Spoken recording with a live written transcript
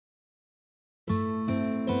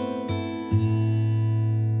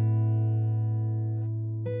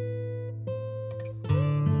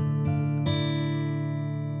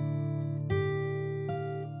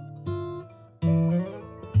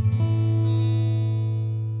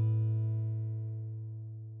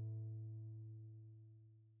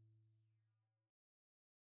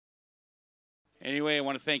Anyway, I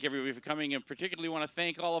want to thank everybody for coming, and particularly want to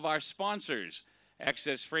thank all of our sponsors,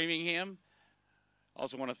 Access Framingham.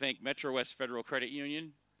 Also want to thank Metro West Federal Credit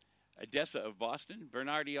Union, Odessa of Boston,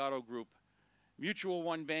 Bernardi Auto Group, Mutual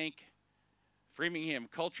One Bank, Framingham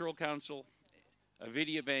Cultural Council,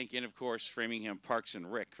 Avidia Bank, and of course, Framingham Parks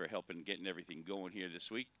and Rec for helping getting everything going here this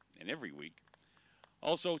week and every week.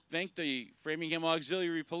 Also, thank the Framingham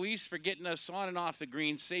Auxiliary Police for getting us on and off the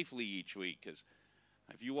green safely each week, because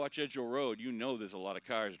if you watch Edgell Road, you know there's a lot of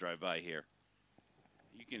cars drive by here.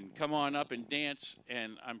 You can come on up and dance,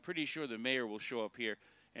 and I'm pretty sure the mayor will show up here,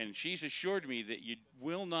 and she's assured me that you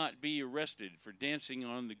will not be arrested for dancing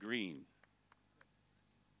on the green.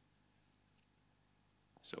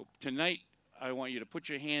 So tonight, I want you to put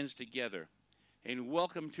your hands together and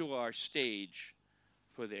welcome to our stage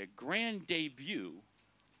for their grand debut,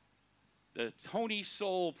 the Tony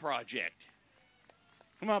Soul Project.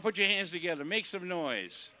 Come on, put your hands together, make some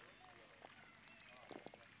noise.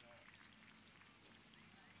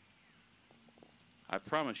 I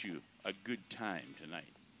promise you a good time tonight.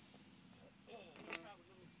 All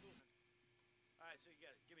right, so you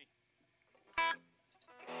got it. Give me.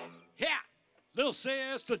 Yeah, little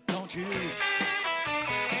sister, don't you?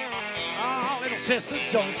 Oh, little sister,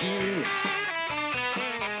 don't you?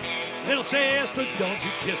 Little sister, don't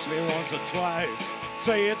you kiss me once or twice?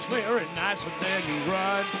 Say it's very nice and then you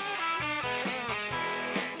run.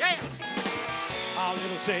 Yeah. Oh,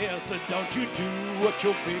 little sister, don't you do what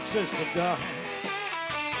your big sister done?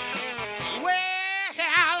 Well,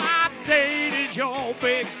 I dated your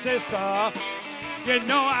big sister. You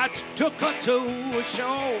know, I took her to a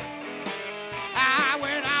show. I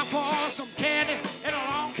went out for some candy, and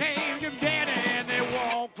along came your daddy, and they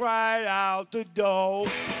walked right out the door.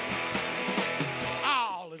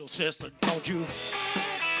 Oh, little sister, don't you?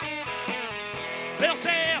 Little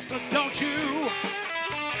sister, don't you?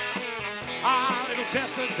 Ah, little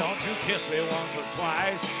sister, don't you kiss me once or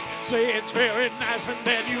twice? Say it's very nice and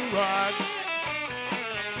then you run.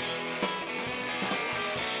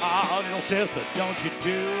 Ah, little sister, don't you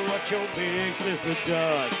do what your big sister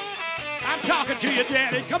does? I'm talking to you,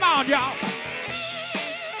 Daddy. Come on, y'all.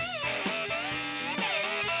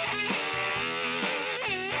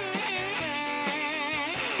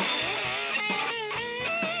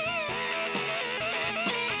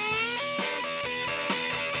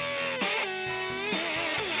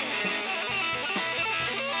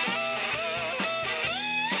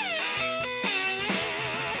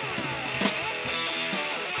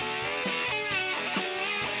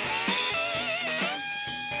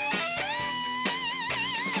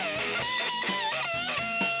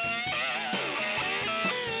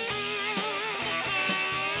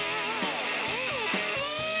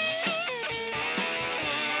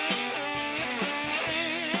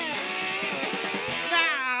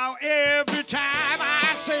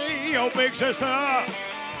 Big sister,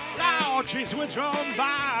 Lord, she's with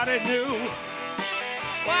somebody new.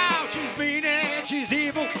 Wow, she's mean and she's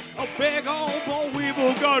evil, a big old boll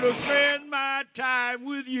weevil. Gonna spend my time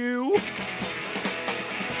with you.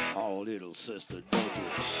 Oh, little sister, don't you?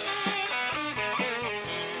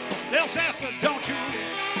 Little sister, don't you?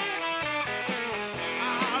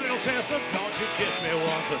 Ah, little sister, don't you kiss me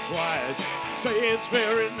once or twice? Say it's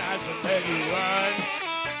very nice and then you run.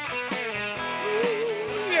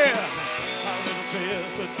 Ooh, yeah.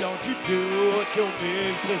 Sister, don't you do what your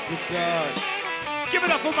big sister does? Give it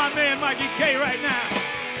up for my man Mikey K right now.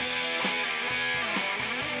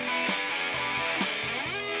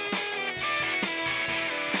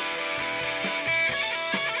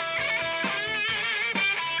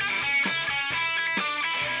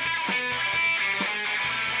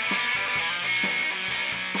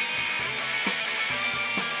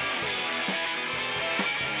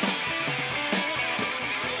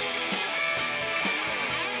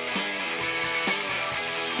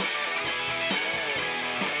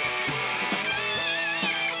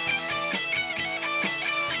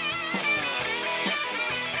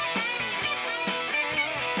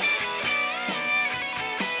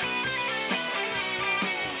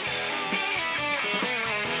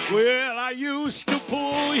 Well, I used to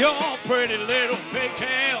pull your pretty little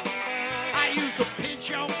pigtail. I used to pinch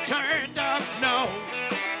your turned up nose.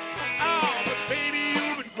 Oh, but baby,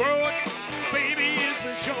 you've been growing. Baby, it's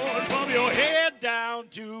been showing from your head down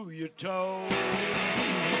to your toes.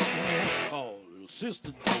 Oh, little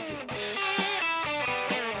sister, don't you?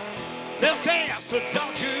 Little sister,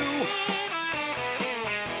 don't you?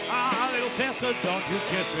 Ah, little sister, don't you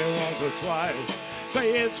kiss me once or twice?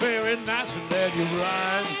 Say it's very nice and then you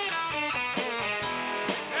run.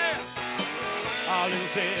 Yeah. Oh, little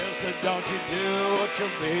sister, don't you do what your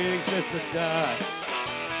big sister does?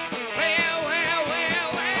 Well, well,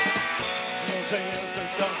 sister,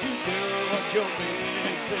 don't you do what your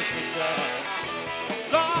big sister does.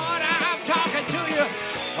 Lord, I'm talking to you.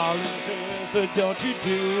 Oh, little sister, don't you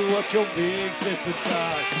do what your big sister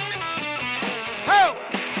does. Ho!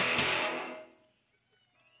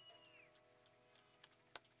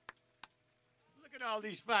 Look at all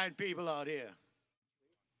these fine people out here.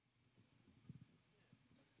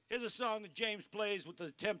 Here's a song that James plays with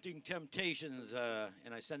the Tempting Temptations,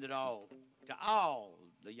 and I send it all to all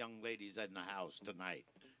the young ladies in the house tonight.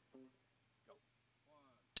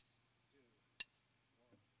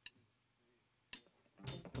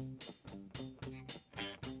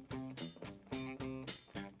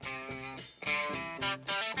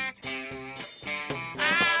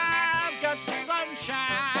 I've got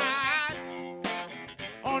sunshine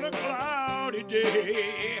on a cloudy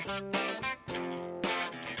day.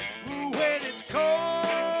 When it's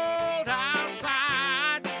cold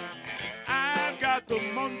outside, I've got the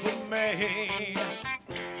month of May.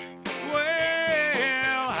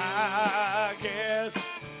 Well, I guess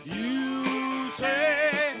you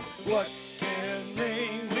say, what can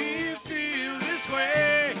make me feel this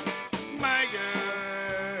way? My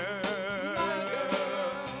girl,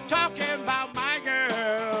 talking about my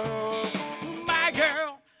girl,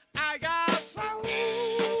 I got so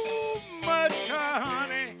much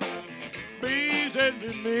honey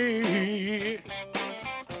into me,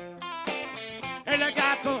 and I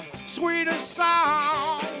got the sweetest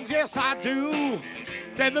songs, yes I do,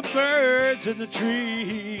 than the birds in the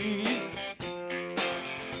trees.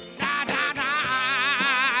 Na, na, na,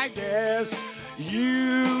 I guess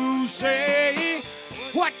you say,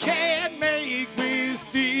 what can make me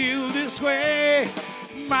feel this way?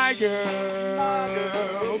 My girl,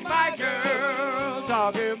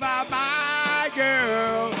 talking about my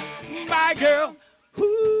girl, my girl.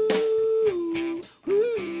 Ooh,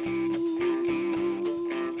 ooh.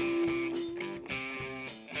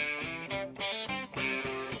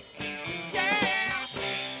 Yeah.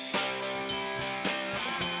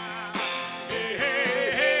 Hey,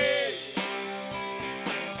 hey, hey.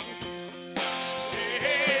 Hey,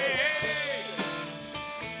 hey, hey.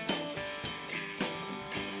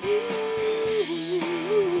 Ooh,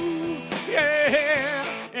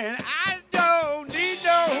 yeah. And I don't need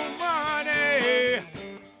no money,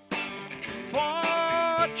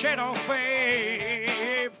 fortune or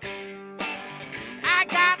fame. I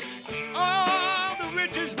got all the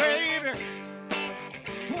riches, baby,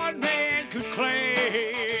 one man could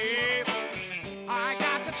claim. I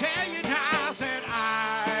got to tell you now that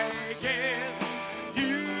I guess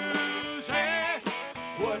you say,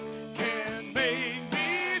 what can make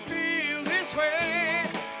me feel this way?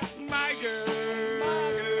 My girl,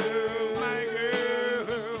 my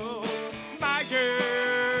girl, my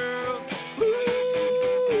girl. Ooh.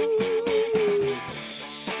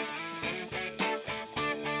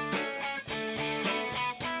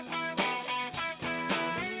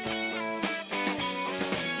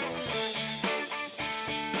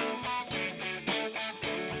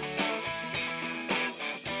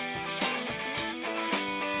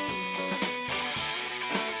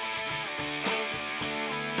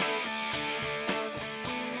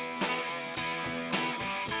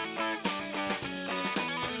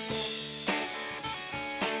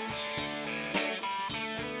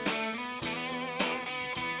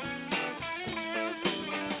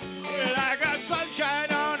 Well, I got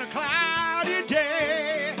sunshine on a cloudy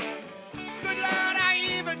day. Good Lord, I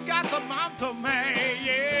even got the month of May,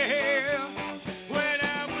 yeah. When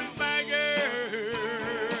I'm with my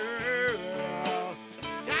girl,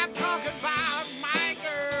 I'm talking about my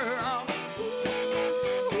girl.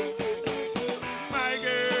 Ooh, my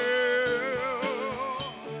girl.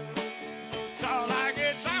 It's all I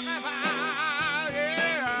can talk about,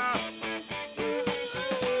 yeah.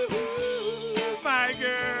 Ooh, my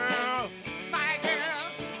girl, my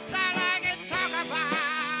girl. It's all I can talk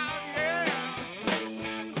about, yeah.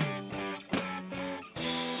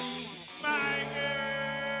 My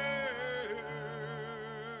girl.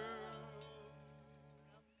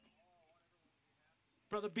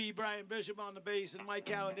 Brother B. Brian Bishop on the bass and Mike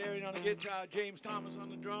Calendarian on the guitar, James Thomas on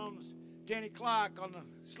the drums, Danny Clark on the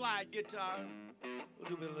slide guitar.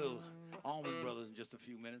 We'll do a little Allman Brothers in just a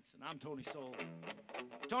few minutes. And I'm Tony Soul.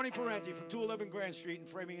 Tony Parenti from 211 Grand Street in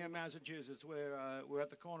Framingham, Massachusetts, where we're at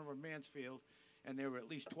the corner of Mansfield, and there were at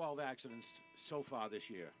least 12 accidents so far this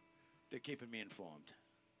year. They're keeping me informed.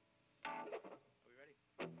 Are we ready?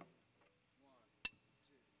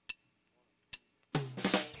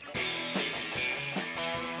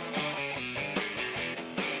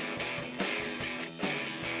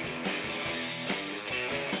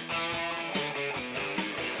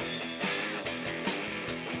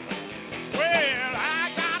 Well,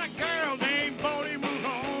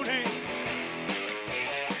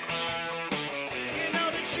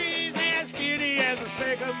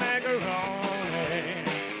 bacon macaroni.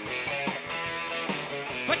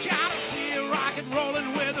 But you ought to see her rock and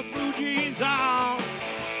rolling with the blue jeans on.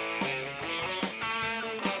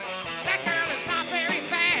 That girl is not very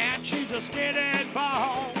fat, she's a skin and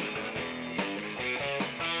bone.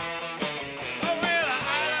 Oh, well,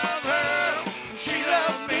 I love her, she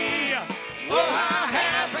loves me. Oh, how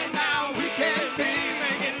happy now we can be,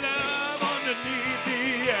 making love underneath the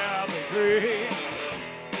apple tree.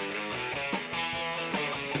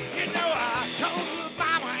 You know I told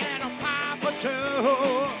mama and a papa too.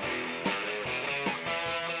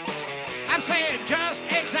 I'm saying just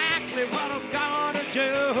exactly what I'm gonna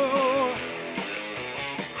do.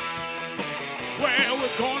 Well,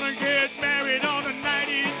 we're gonna get married on the night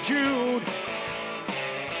in June.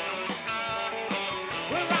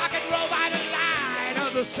 We'll rock and roll by the light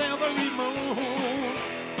of the silvery moon.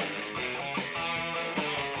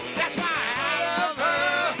 That's why I love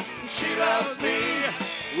her, and she loves me.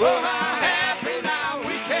 Oh, how happy now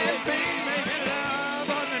we can be, making love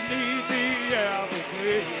underneath the apple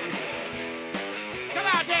tree. Come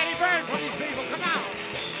on, Danny Bird, for these people, come on.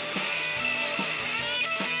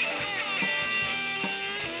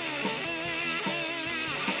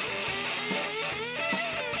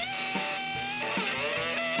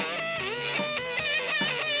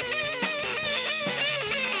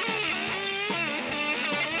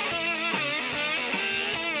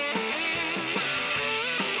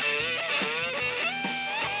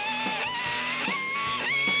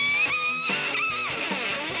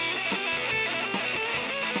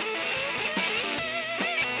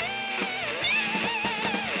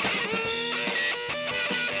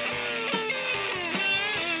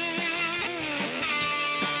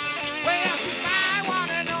 Well, she's my one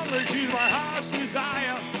and only, she's my heart's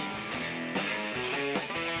desire.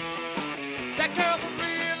 That girl's a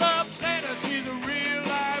real upsetter, she's a real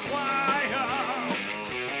live wire.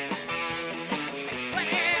 Well,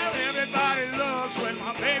 everybody loves when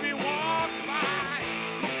my baby walks by.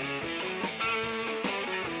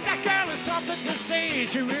 That girl is something to see,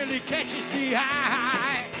 she really catches the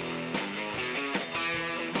eye.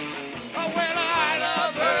 Oh, well, I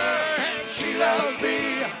love her and she loves me.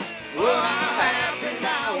 Oh, how happy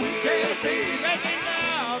now we can be, making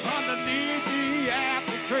love underneath the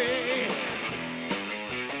apple tree.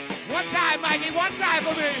 One time, Mikey, one time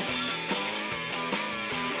for me.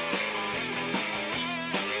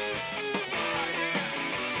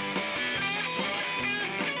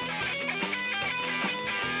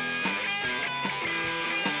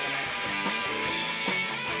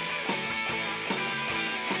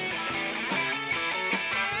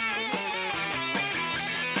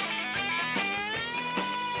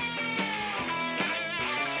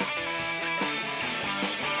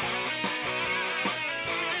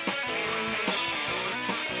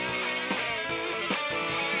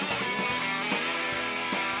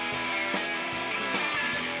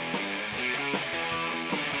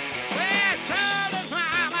 Well, tell his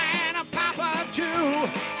mama and a papa too.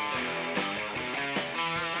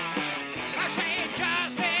 I say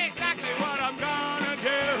just exactly what I'm gonna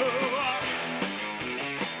do.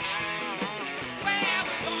 Well,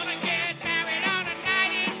 we're gonna get married on the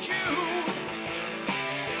night in June.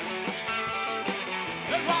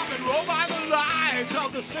 And rock and roll by the lights of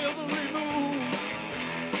the silvery moon.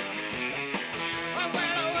 Oh,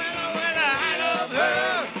 well, I love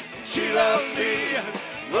her, she loves me.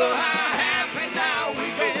 Oh, how happy now we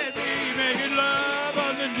can be, making love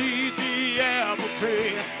underneath the apple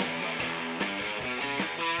tree.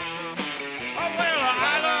 Oh, well,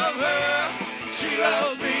 I love her, she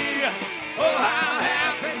loves me. Oh, how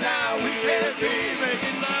happy now we can be,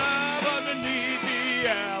 making love underneath the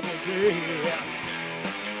apple tree.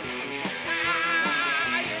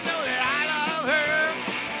 Ah, you know that I love her,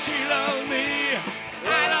 she loves me.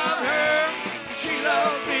 I love her, she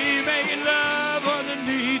loves me, making love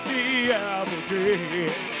underneath the apple tree.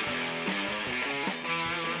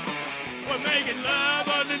 We're making love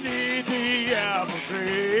underneath the apple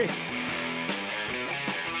tree.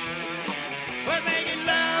 We're making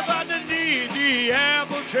love underneath the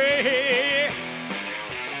apple tree.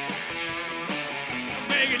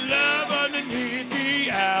 Making love underneath the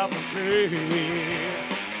apple tree.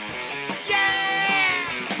 Yeah!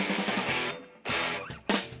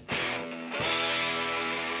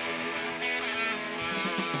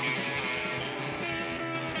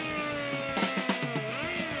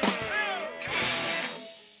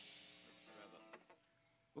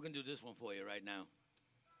 We're going to do this one for you right now.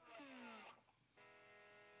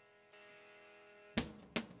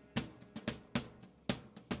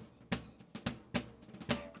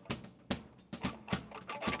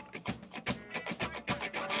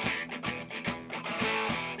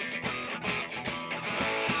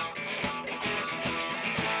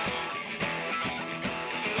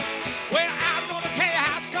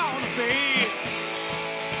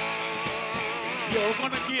 You're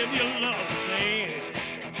gonna give your love to me.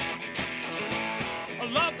 A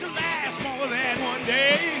love to last more than one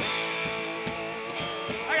day.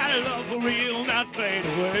 I got a love for real, not fade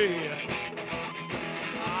away.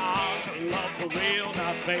 Oh, it's a love for real,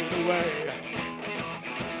 not fade away.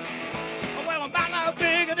 Well, I'm about no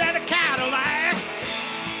bigger than a Cadillac.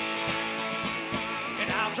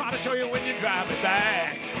 And I'll try to show you when you drive me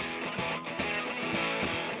back.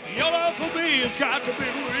 Your love for me has got to be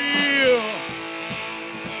real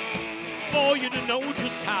for you to know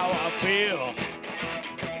just how I feel.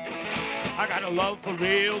 I got a love for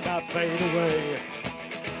real, not fade away.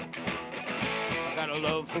 I got a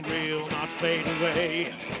love for real, not fade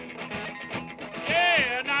away.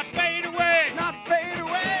 Yeah, not fade away. Not fade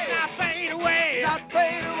away. Not fade away. Not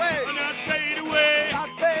fade away. Not fade away. Not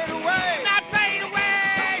fade away. Not fade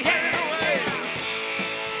away. Yeah.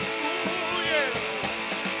 Ooh, yeah.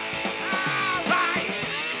 All right.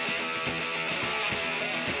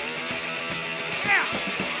 Yeah.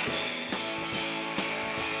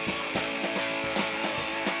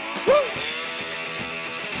 Woo.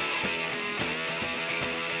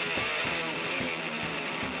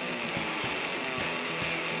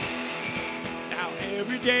 Now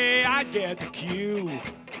every day I get the cue.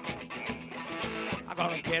 I'm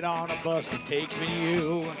gonna get on a bus that takes me to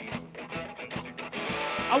you.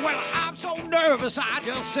 Oh, well, I'm so nervous I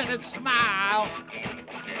just sit and smile.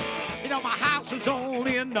 You know, my house is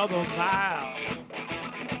only another mile.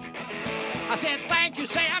 I said, thank you,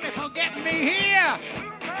 Sammy, for getting me here.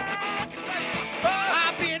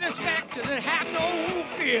 I'll be an inspector and have no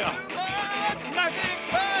fear. Said,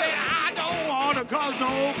 I don't want to cause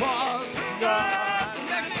no fuss.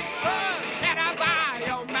 Can I buy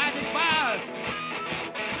your magic bus?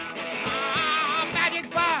 Magic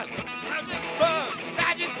bus. Magic bus.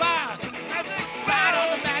 Magic bus. Magic Ride on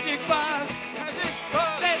the bus. magic bus. Magic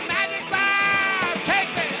bus. Say magic bus. Take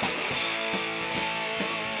me.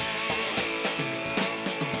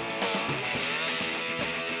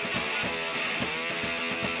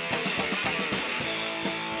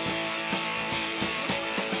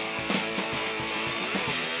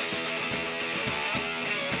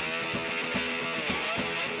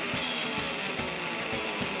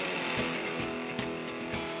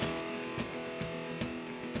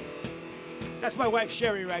 That's my wife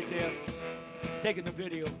Sherry right there, taking the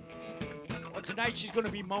video. But tonight she's gonna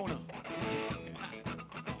be Mona.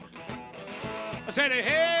 I said,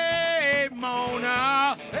 hey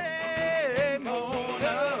Mona, Hey,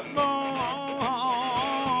 Mona. Mona.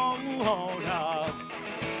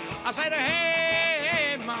 I said,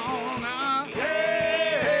 hey Mona,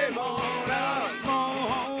 Hey, Mona.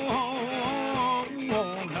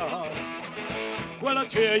 Mona. Well, I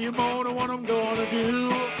tell you, Mona, what I'm gonna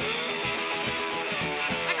do.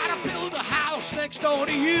 Build a house next door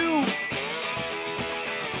to you.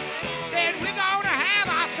 Then we're gonna have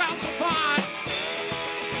ourselves some fun.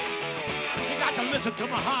 You got to listen to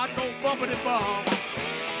my heart go bumpity bump.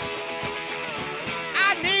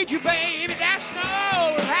 I need you, baby, that's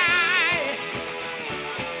no lie.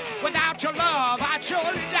 Without your love, I'd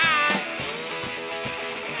surely die.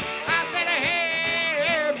 I said,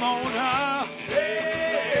 hey, Mona.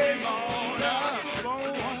 Hey, Mona.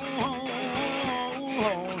 Mona.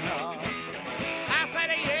 I said,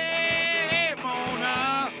 yeah, Mona.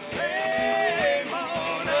 Hey,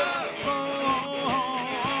 Mona.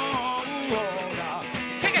 Mona.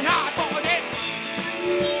 Kick it hard, Mona.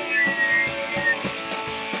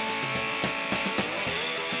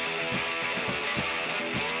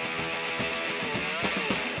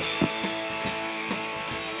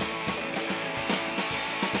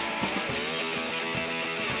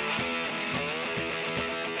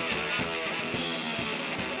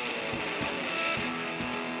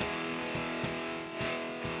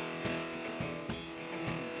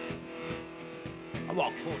 I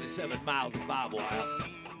walked 47 miles of barbed wire,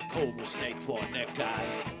 cobra snake for a necktie,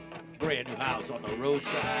 brand new house on the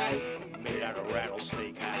roadside, made out of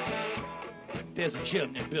rattlesnake hide. There's a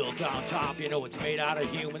chimney built on top, you know it's made out of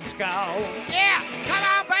human skulls. Yeah, come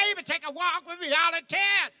on, baby, take a walk with me all in 10.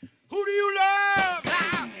 Who do you love?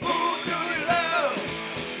 Who do you love?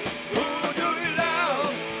 Who do you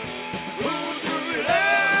love? Who do you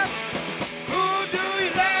love? Who do you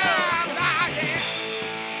love? Ah, yeah.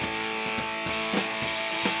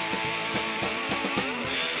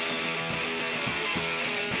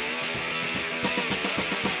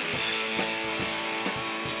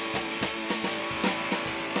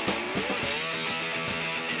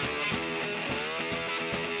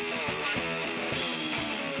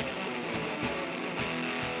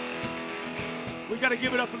 We got to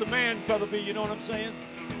give it up for the man, Brother B, you know what I'm saying?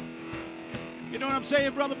 You know what I'm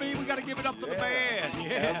saying, Brother B? We got to give it up to the band.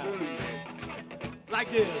 Yeah. Absolutely. Like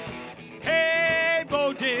this. Hey,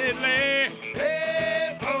 Bo Diddley.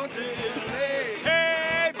 Hey, Bo Diddley.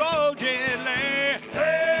 Hey, Bo Diddley.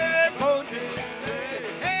 Hey, Bo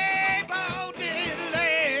Diddley. Hey, Bo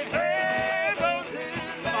Diddley. Hey, Bo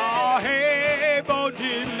Diddley. Oh, hey, Bo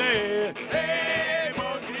Diddley. Hey,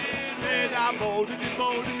 Bo Diddley. Now, Bo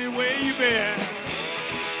Diddley, where you been?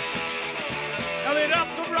 Coming up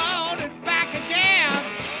the road and back again.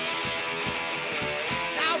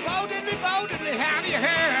 Now, Bo Diddley, have you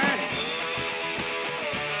heard?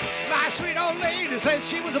 My sweet old lady said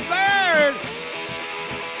she was a bird.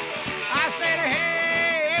 I said,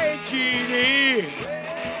 hey, Jeannie.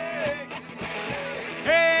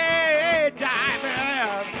 Hey,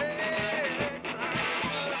 Diamond.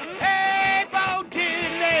 Hey, Bo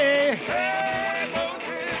Diddley. Hey, Bo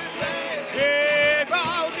Diddley. Hey,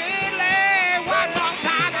 Bo Diddley. One long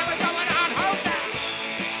time and we're going on home now.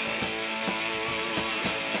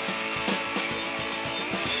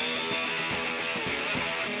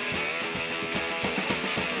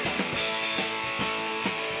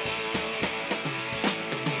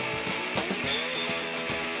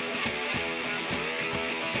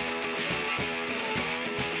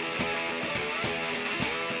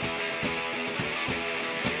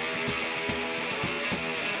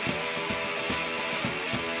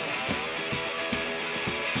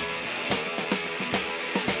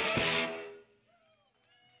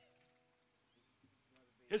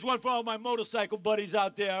 Here's one for all my motorcycle buddies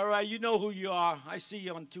out there, all right? You know who you are. I see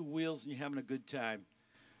you on two wheels and you're having a good time.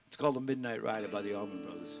 It's called The Midnight Rider by the Allman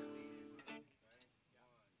Brothers.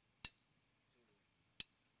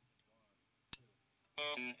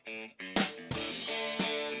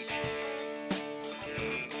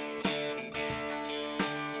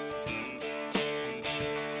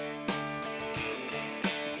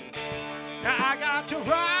 Now I got to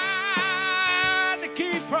ride to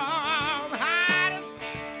keep from hiding,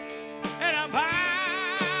 and I'm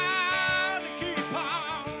bound to keep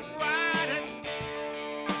on riding.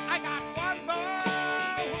 I got one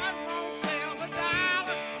more silver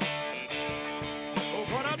dollar. Oh,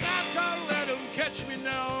 but I'm not gonna let them catch me,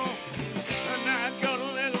 no. I'm not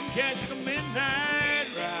gonna let them catch the midnight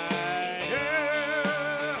rider.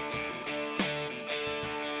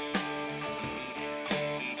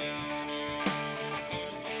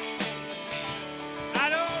 I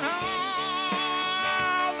don't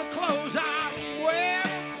own the clothes I'm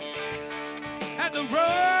wearing, and the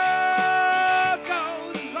road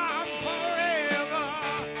goes on forever.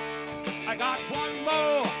 I got one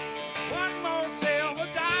more silver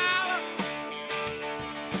dollar.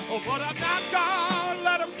 Oh, but I'm not gonna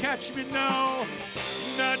let them catch me, no.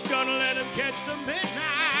 Not gonna let them catch the midnight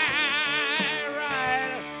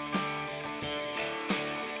rider.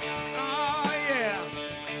 Oh, yeah.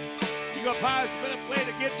 You got Pirates, you better play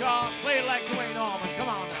the guitar, play it like Dwayne Allman. Come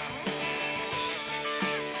on now.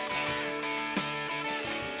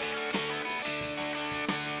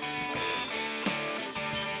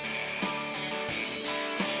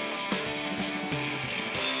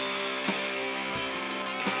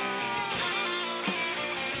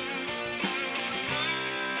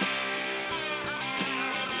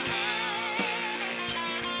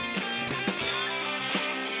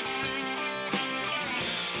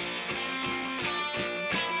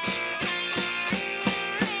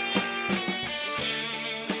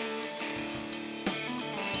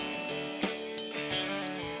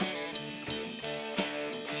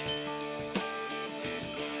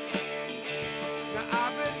 Now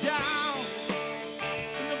I've been down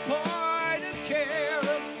in the point of care.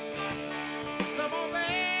 Some of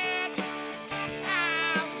it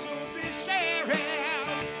I'll soon be sharing.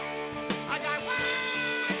 I got one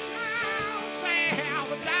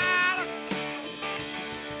silver dollar.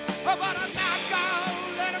 Oh, but I'm not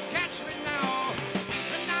gonna let 'em catch me now.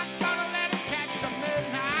 I'm not gonna let 'em catch the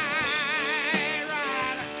midnight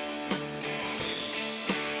rider.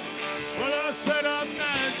 Well, I said I'm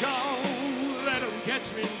not gonna let 'em catch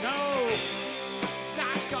me, no.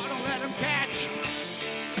 Not gonna let 'em catch.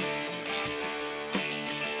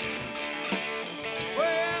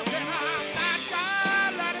 Well, then I'm not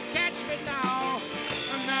gonna let 'em catch me now.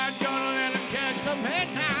 I'm not gonna let 'em catch the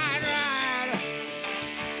midnight rider.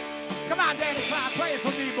 Come on, Danny Cloud, play it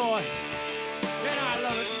for me, boy. You know I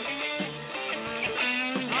love it.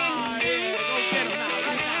 Oh, yeah, go get 'em now,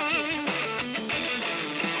 right now.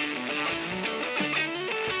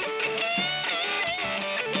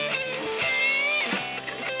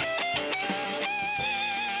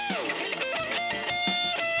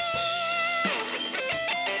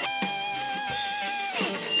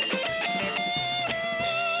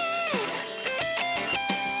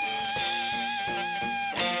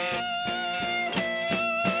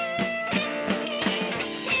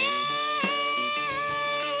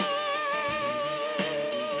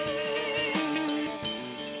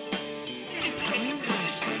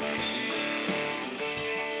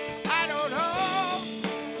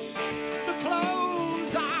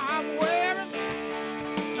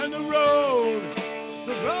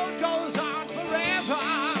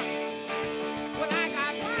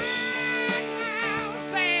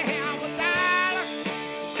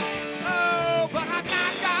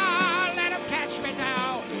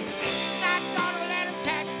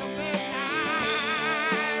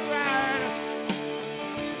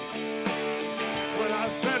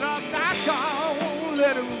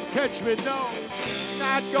 catch me, no.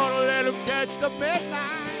 Not gonna let him catch the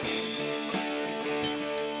midnight.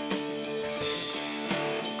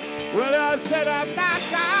 Well, I said I'm not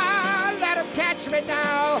gonna let him catch me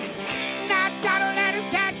now. Not gonna let him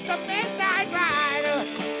catch the midnight rider.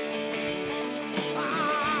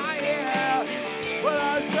 Ah, yeah. Well,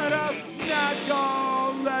 I said I'm not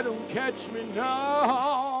gonna let him catch me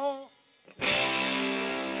now.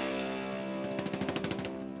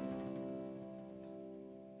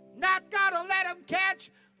 Not gonna let him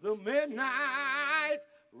catch the midnight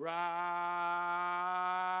rider.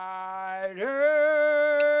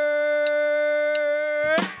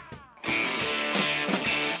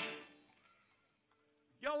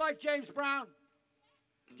 Y'all like James Brown?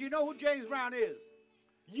 Do you know who James Brown is?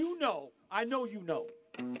 You know. I know you know.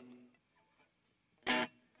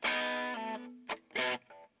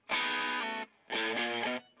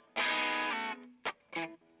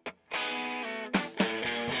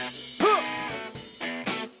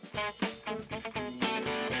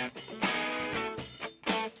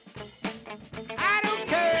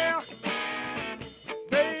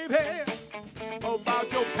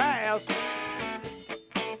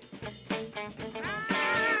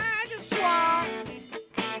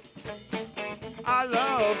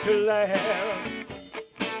 To laugh.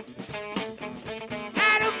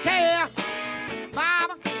 I don't care,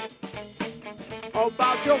 Mama,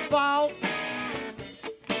 about your fault.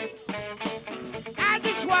 I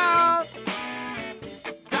just want,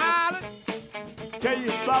 darling, tell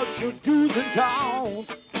you about your do's and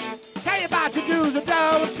don'ts. Tell you about your do's and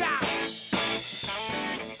don'ts.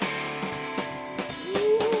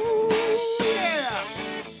 Ooh, yeah.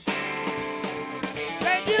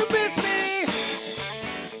 Then you miss me.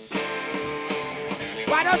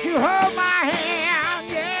 Why don't you hold my hand,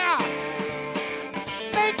 yeah?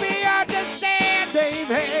 Make me understand,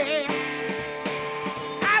 baby.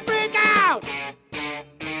 I break out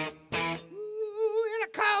ooh, in a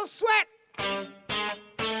cold sweat.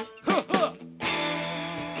 Huh, huh.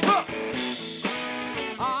 Huh.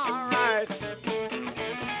 All right.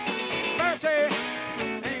 Mercy,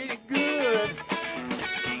 ain't it good?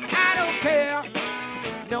 I don't care.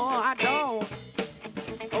 No, I don't.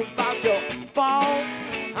 About your fault.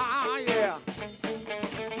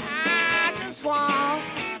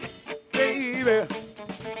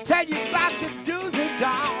 Tell you about your do's and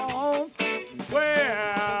don'ts.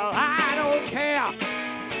 Well, I don't care.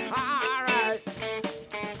 All right.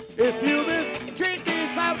 If you mistreat me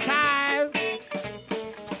sometimes,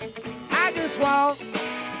 I just want,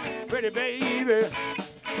 pretty baby,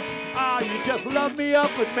 oh, you just love me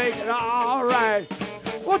up and make it all right.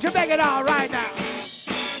 Won't you make it all right now?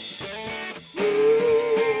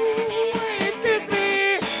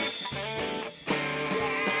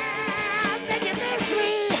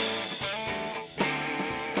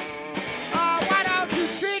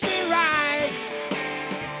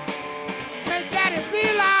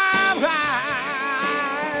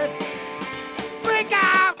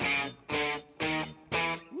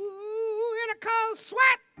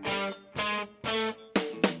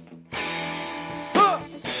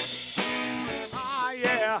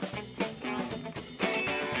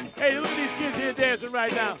 Dancing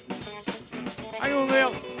right now.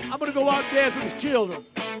 I'm gonna go out and dance with his children.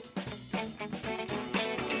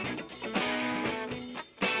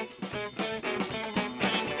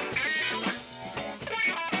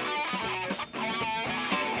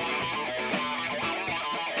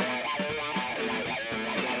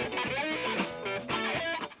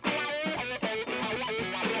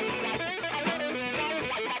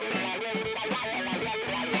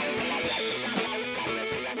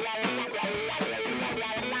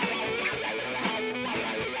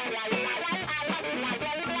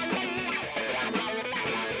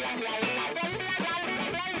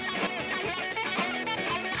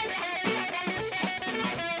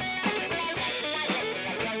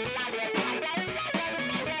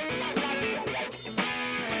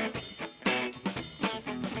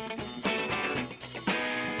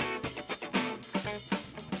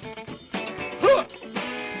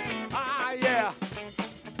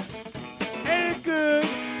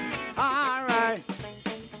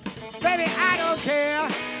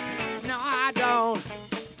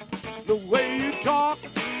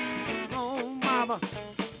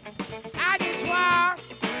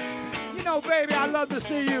 Baby, I love to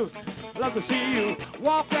see you. Love to see you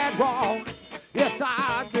walk that walk. Yes,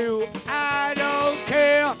 I do. I don't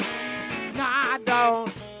care. No, I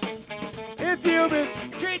don't. If you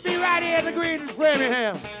treat me right here in the green in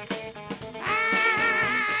Framingham,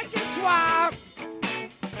 I just want,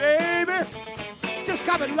 baby, just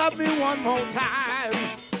come and love me one more time.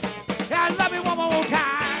 Yeah, love me one more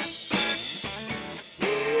time.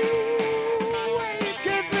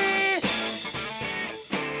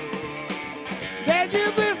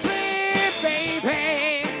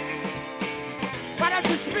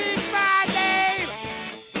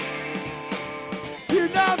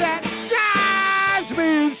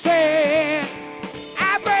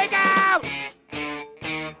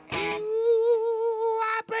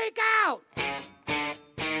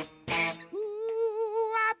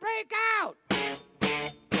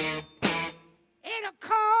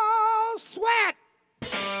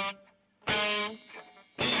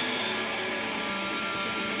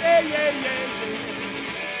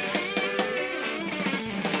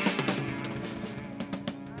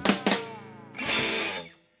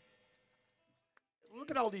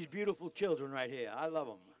 Look at all these beautiful children right here. I love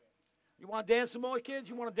them. You want to dance some more, kids?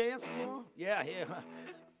 You want to dance some more? Yeah, yeah.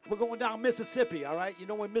 We're going down Mississippi, all right? You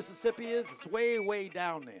know where Mississippi is? It's way, way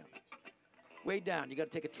down there. Way down. You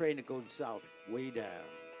got to take a train that goes south. Way down.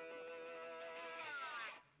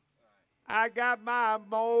 I got my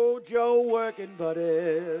mojo working, but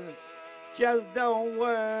it just don't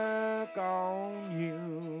work on you.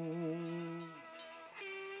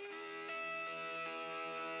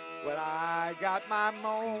 Well, I got my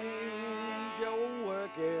mojo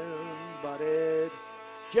working, but it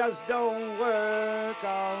just don't work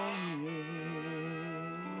on you.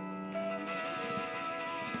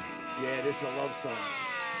 Yeah, this is a love song.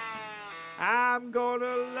 I'm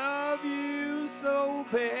gonna love you so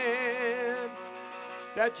bad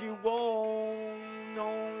that you won't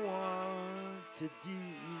know what to do.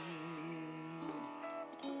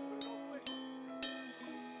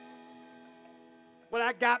 Well,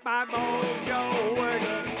 I got my mojo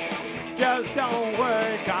working, just don't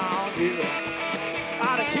work on you.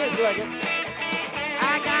 All the kids working.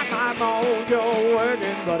 I got my mojo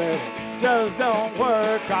working, but it just don't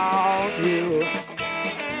work on you.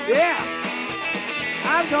 Yeah.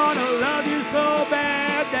 I'm gonna love you so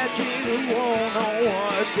bad that you won't know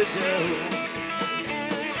what to do.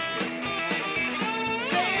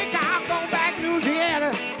 Think I'm going back to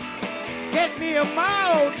Louisiana, get me a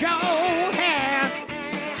mojo hand.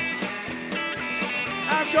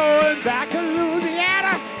 I'm going back to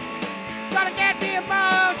Louisiana, gonna get me a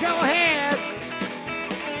mojo hand.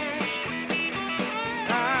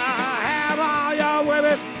 I have all your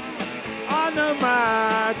women under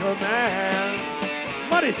my command.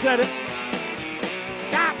 Money said it.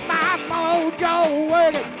 Got my mojo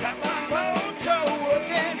working. Got my mojo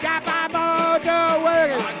working. Got my mojo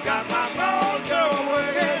working. I got my mojo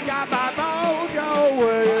working. Got my mojo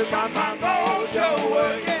working. Got my mojo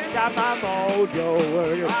working. Got my mojo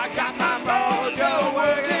working. I got my mojo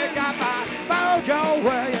working. Got my mojo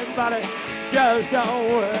working, but it just don't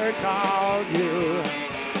work on you.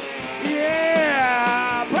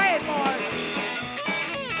 Yeah, play it, boys.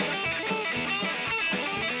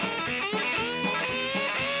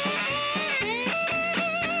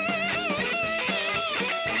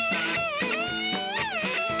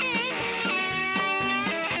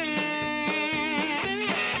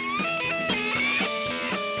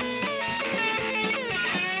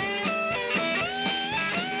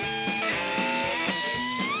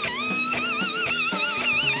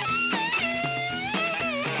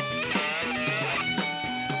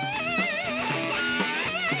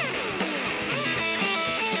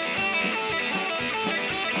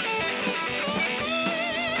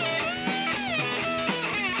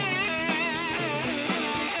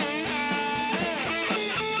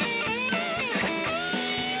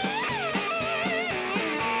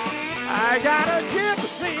 I got a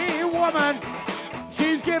gypsy woman,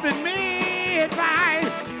 she's giving me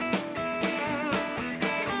advice.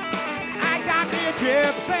 I got me a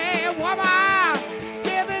gypsy woman,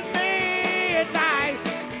 giving me advice.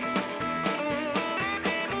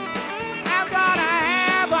 I'm gonna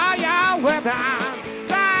have all your women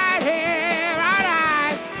right here,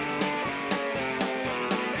 right.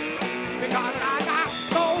 Because I got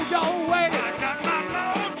mojo working. I got my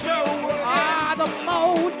mojo working. Ah, the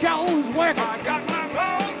mojo's working. I got my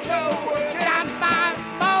mojo working. Got my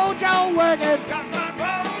mojo working. Got my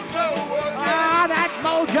mojo working. Ah, that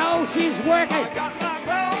mojo, she's working. I got my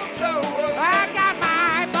mojo working. I got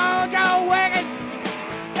my mojo working.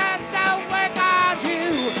 Just don't work on you.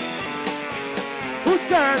 Whose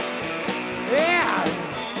turn? Yeah.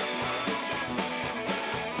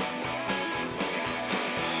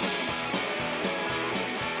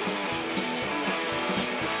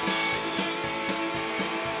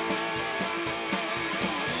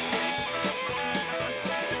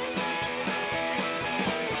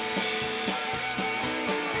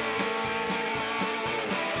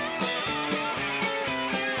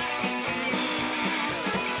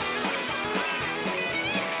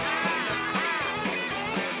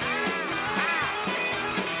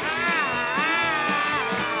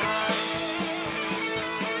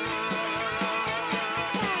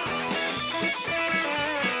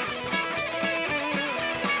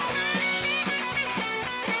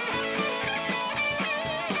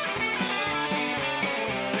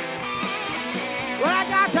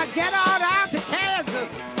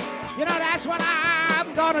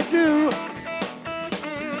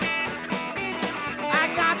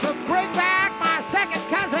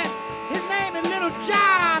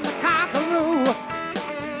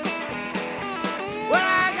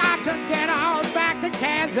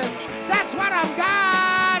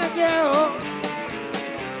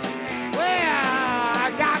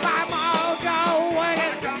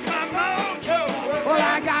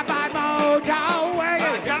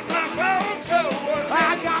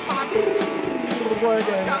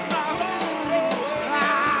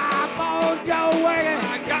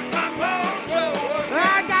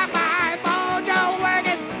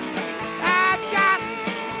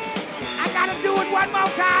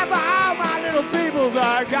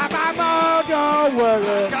 I got my mojo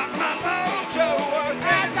working. Got my mojo working.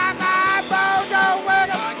 I got my mojo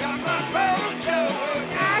working. I got my mojo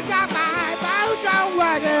working. I got my mojo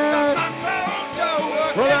working. My mojo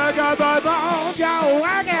working. Well, I got my mojo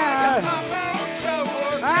working. My mojo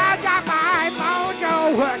working. I got my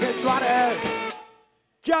mojo working, buddy.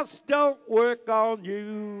 Just don't work on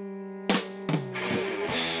you.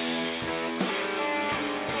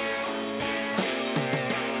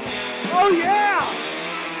 Oh, yeah.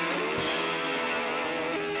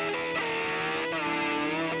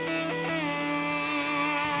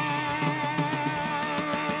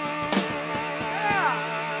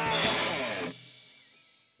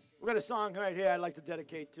 We got a song right here I'd like to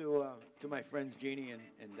dedicate to my friends Jeannie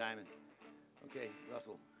and Diamond. Okay,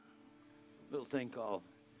 Russell. Little thing called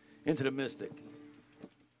Into the Mystic.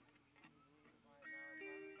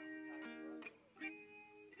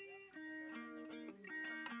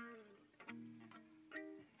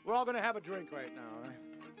 We're all going to have a drink right now, all right?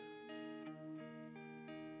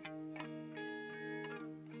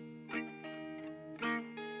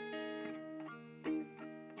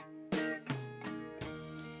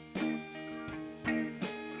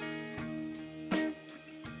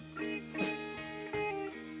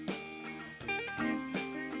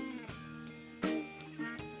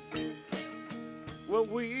 Well,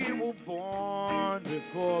 we were born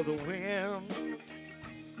before the wind,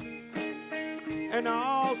 and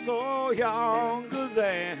also younger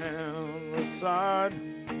than the sun.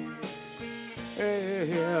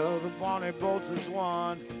 Yeah, the bonnie boats is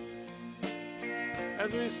one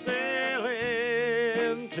as we sail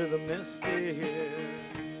into the misty.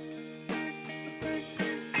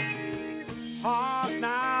 Hark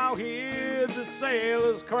now, hear the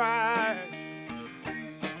sailors cry.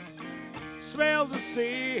 Smell the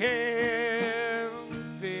sea and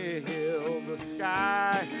feel the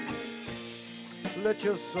sky. Let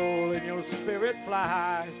your soul and your spirit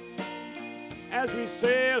fly as we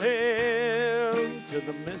sail into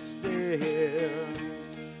the misty.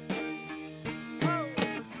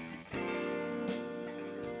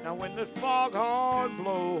 Now when the foghorn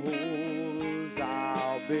blows,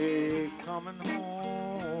 I'll be coming home.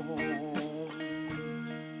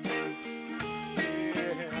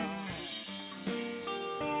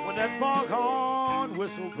 When that foghorn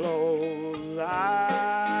whistle blows,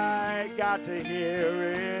 I got to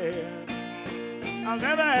hear it. I'll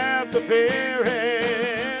never have to fear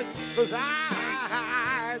it, 'cause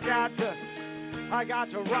I got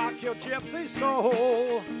to rock your gypsy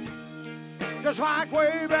soul, just like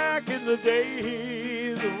way back in the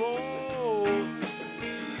days of old.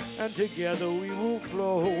 And together we will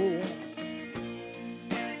flow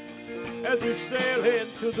as we sail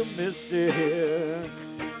into the misty.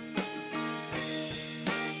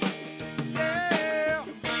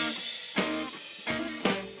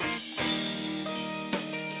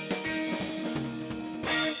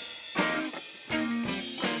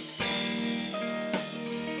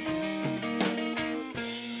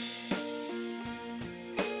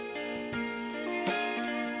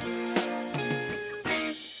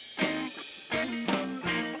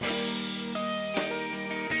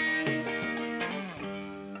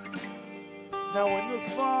 Now when the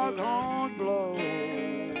foghorn blows,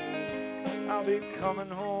 I'll be coming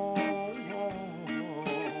home,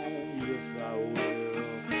 yes I will.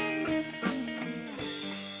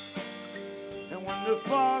 And when the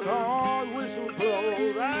foghorn whistle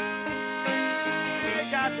blows, I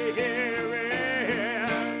got to hear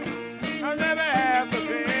it. I'll never have to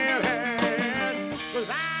fear it, 'cause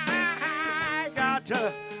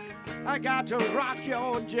I got to rock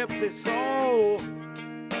your gypsy soul,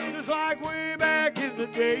 just like way back in the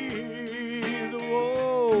days of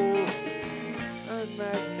old. And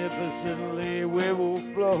magnificently we will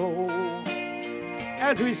flow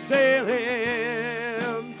as we sail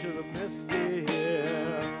into the misty.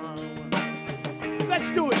 Let's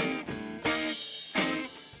do it.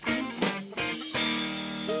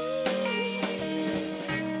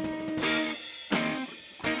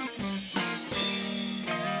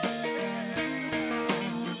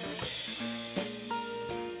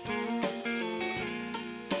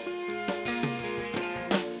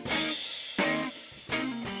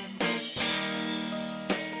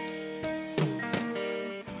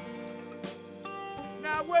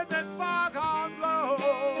 When that foghorn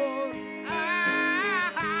blows,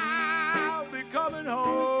 I'll be coming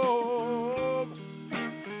home.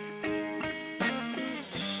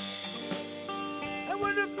 And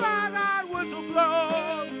when the foghorn whistle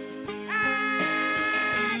blows, I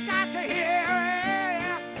got to hear it.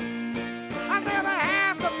 I never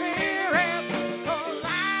have to fear it, 'cause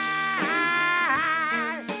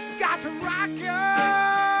I got to rock you.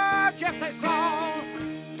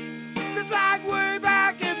 like way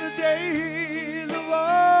back in the days of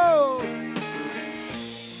old.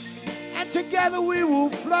 And together we will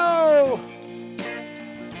flow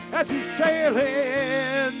as we sail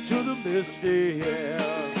into the misty air.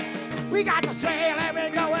 We got to sail and we're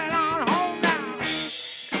going on home now.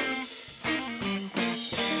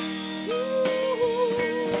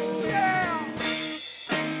 Ooh, yeah.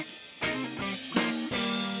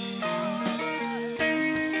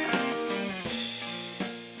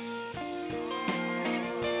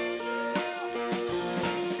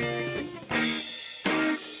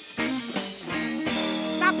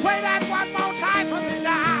 Now play that one more time for me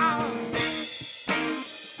now.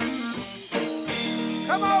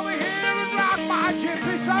 Come over here and rock my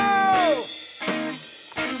gypsy soul.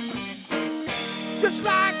 Just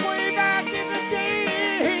like way back in the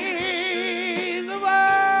days of old.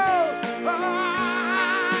 Oh,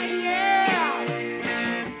 yeah.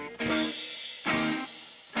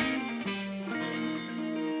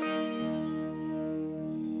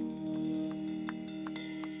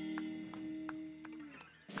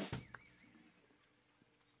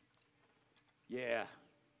 Yeah,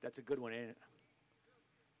 that's a good one, ain't it?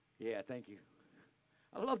 Yeah, thank you.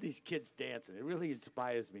 I love these kids dancing. It really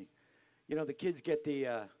inspires me. You know, the kids get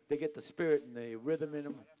the spirit and the rhythm in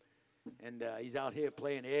them. And he's out here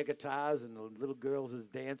playing air guitars, and the little girls is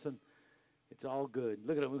dancing. It's all good.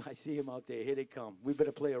 Look at them. I see him out there. Here they come. We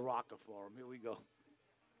better play a rocker for them. Here we go.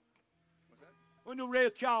 What's that? We'll do a Ray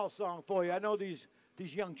Charles song for you. I know these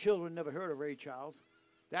young children never heard of Ray Charles.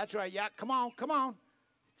 That's right. Yeah, come on, come on.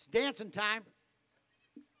 It's dancing time.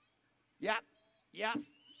 Yeah, yeah.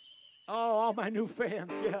 Oh, all my new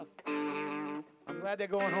fans, yeah. I'm glad they're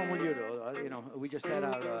going home with you, though. You know, we just had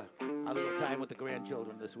our little time with the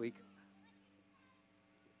grandchildren this week.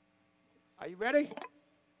 Are you ready?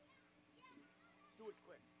 Do it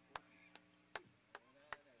quick.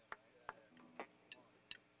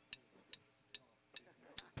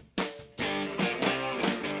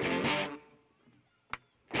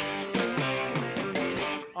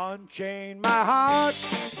 Unchain my heart.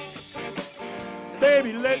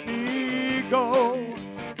 Baby, let me go.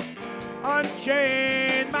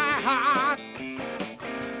 Unchain my heart,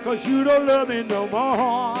 'cause you don't love me no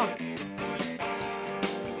more.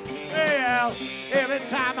 Well, every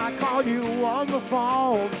time I call you on the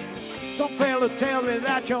phone, some fella tell me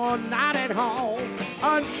that you're not at home.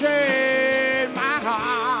 Unchain my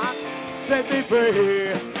heart, set me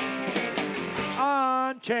free.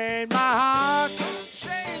 Unchain my heart,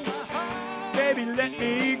 baby, let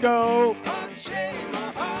me go.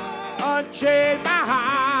 Unchain my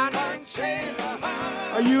heart. Unchain my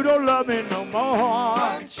heart. You don't love me no more.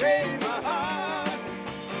 Unchain my heart.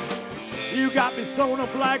 You got me sewn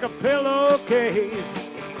up like a pillowcase,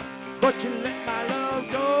 but you let my love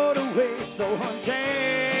go to waste. So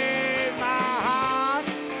unchain my heart,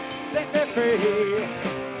 set me free.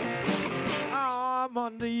 I'm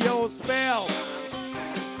under your spell,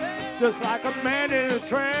 just like a man in a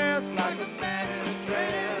trance, like a man in a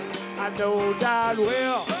trance. I know God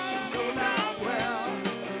will.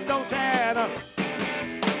 Don't stand up.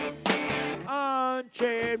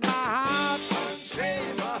 Unchain my heart.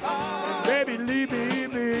 Unchain my heart. Baby, leave me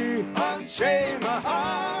be. Unchain my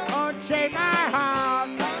heart. Unchain my heart.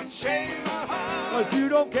 Unchain my heart. 'Cause you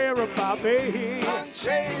don't care about me.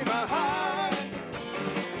 Unchain my heart.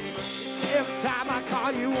 Every time I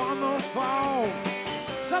call you on the phone,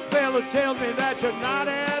 some fella tells me that you're not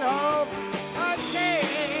at home.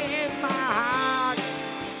 Unchain my heart.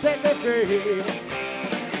 Set me free.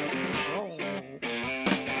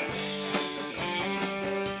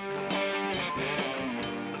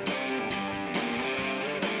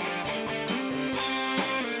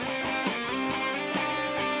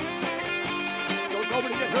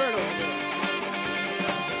 Nobody get hurt over there.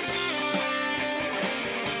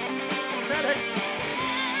 Medic.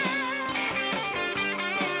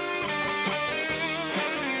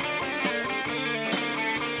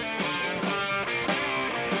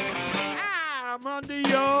 I'm under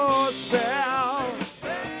your spell,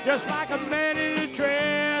 just like a man in a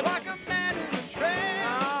trance. Like a man in a trance.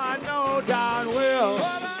 Oh, I know darn well.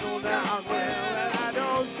 That I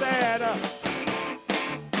don't stand up.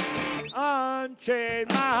 Unchain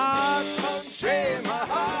my heart. Unchain my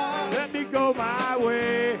heart. Let me go my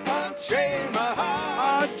way. Unchain my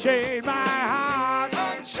heart. Unchain my heart.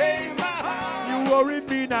 Unchain my heart. You worry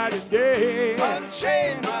me night and day.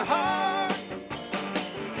 Unchain my heart.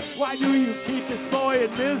 Why do you keep this boy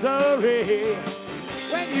in misery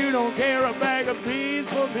when you don't care a bag of beans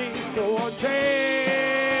for me? So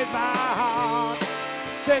unchain my heart.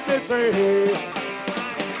 Set me free.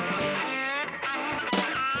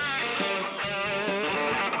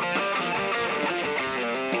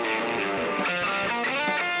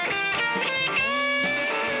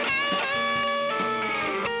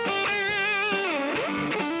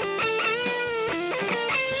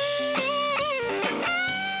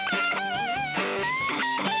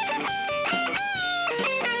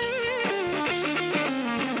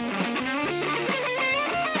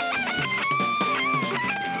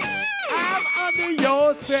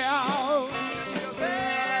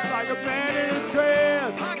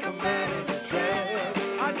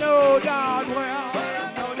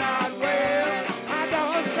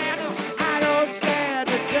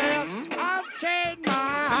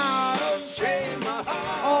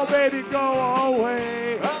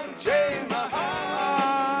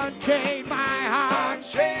 unchain my heart.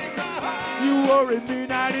 Unchain my heart. You worry me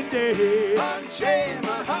night and day. Unchain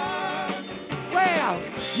my heart. Well,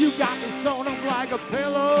 you got me sewn up like a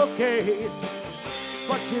pillowcase,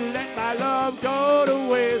 but you let my love go to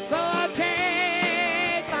waste. So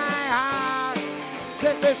unchain my heart,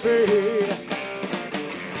 set me free.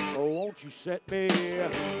 Oh, won't you set me?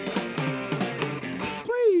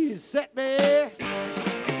 Please set me.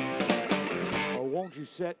 Oh, won't you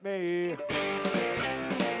set me?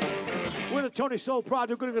 We're the Tony Soul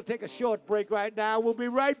Project. We're going to take a short break right now. We'll be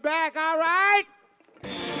right back, all right?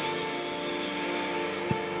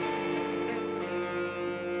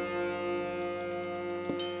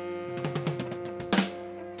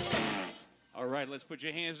 All right, let's put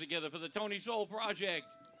your hands together for the Tony Soul Project.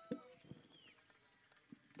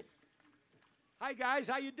 Hi, guys.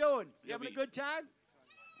 How you doing? You having a good time?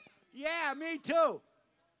 Yeah, me too.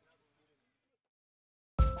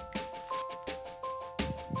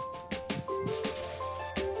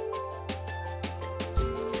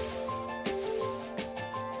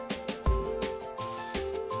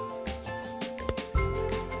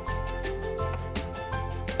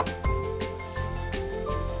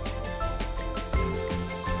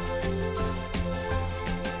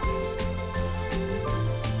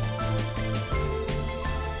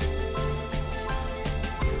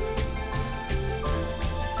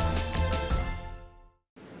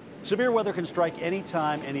 Severe weather can strike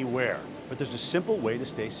anytime, anywhere, but there's a simple way to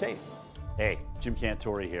stay safe. Hey, Jim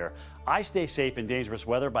Cantore here. I stay safe in dangerous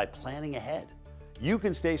weather by planning ahead. You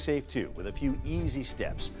can stay safe too with a few easy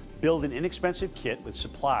steps. Build an inexpensive kit with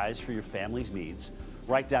supplies for your family's needs.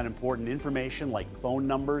 Write down important information like phone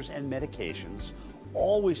numbers and medications.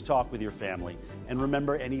 Always talk with your family and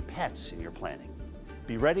remember any pets in your planning.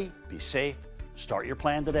 Be ready, be safe. Start your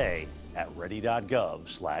plan today at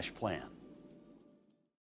ready.gov/plan.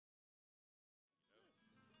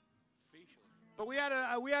 But we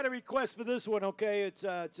had a request for this one, okay? It's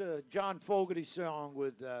a John Fogerty song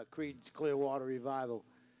with Creedence Clearwater Revival,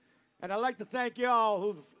 and I'd like to thank y'all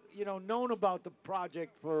who've known about the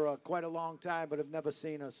project for quite a long time, but have never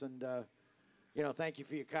seen us, and thank you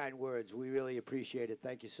for your kind words. We really appreciate it.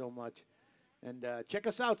 Thank you so much, and check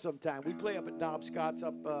us out sometime. We play up at Knob Scott's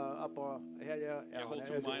up Yeah, whole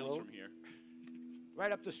 2 miles from here.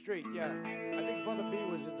 right up the street. Yeah, I think Brother B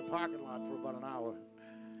was in the parking lot for about an hour.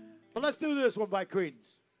 But let's do this one by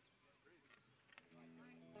Creedence.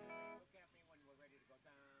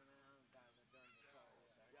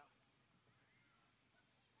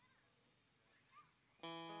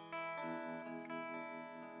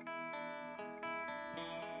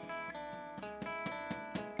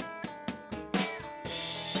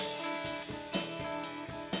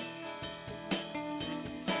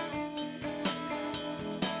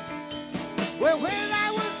 Well, when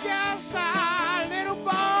I was just a little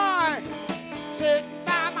boy, sitting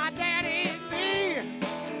by my daddy's knee,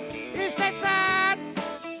 he said, son,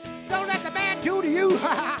 don't let the man do to you,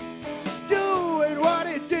 doing what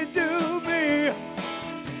he did to me,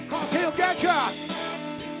 'cause he'll get you.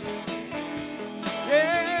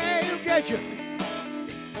 Yeah, he'll get you.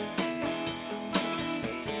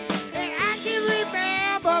 And I can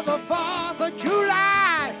remember the 4th of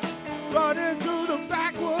July, running through the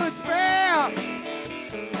backwoods fair.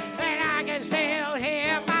 And I can still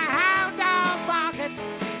hear my hound dog barking,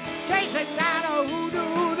 chasing down a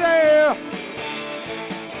hoodoo there.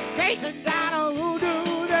 Chasing down a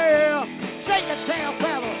hoodoo there. Sing a tail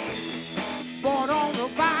feather, born on the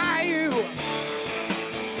bayou.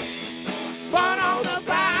 Born on the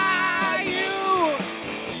bayou.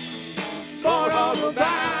 Born on the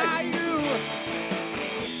bayou.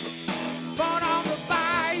 Born on the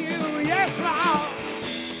bayou, yes, Lord.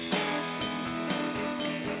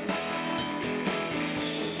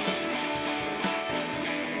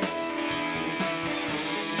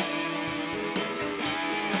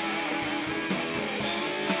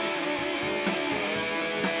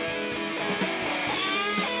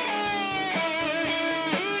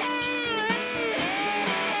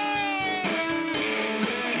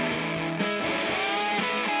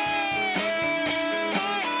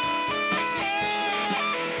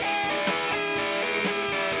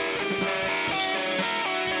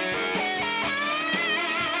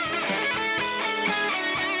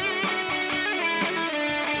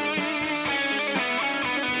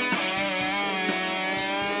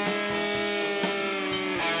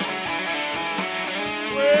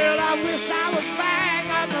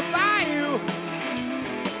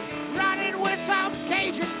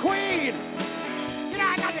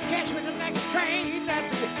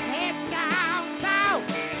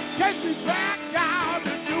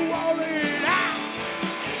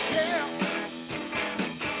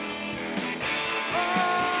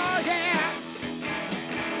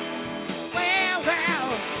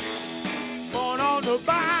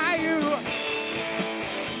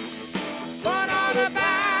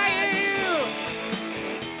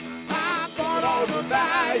 on the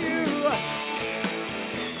bayou.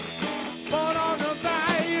 Born on the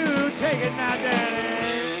bayou. Take it now, Daddy.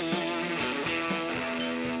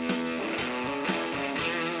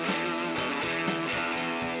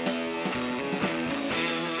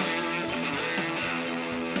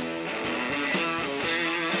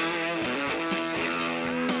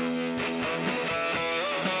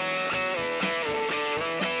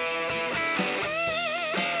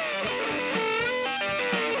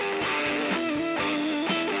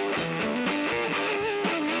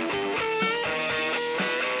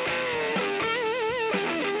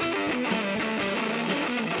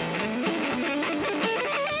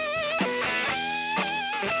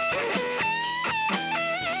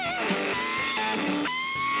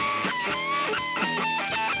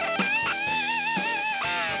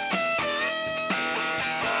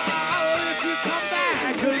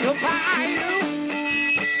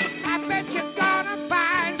 I bet you're gonna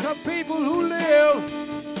find some people who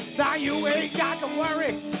live. Now you ain't got to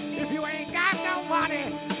worry if you ain't got no money,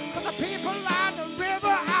 'cause the people on the river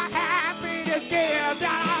are happy to give.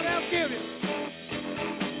 Now they'll give you.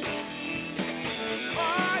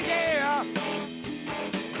 Oh yeah,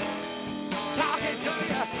 talking to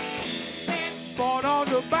you. Born on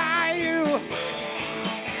the bayou.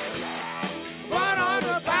 Born on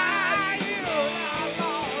the bayou.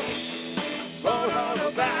 Born on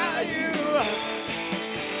the bayou.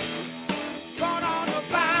 Born on the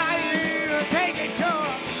bayou. Take it to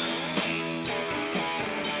 'em.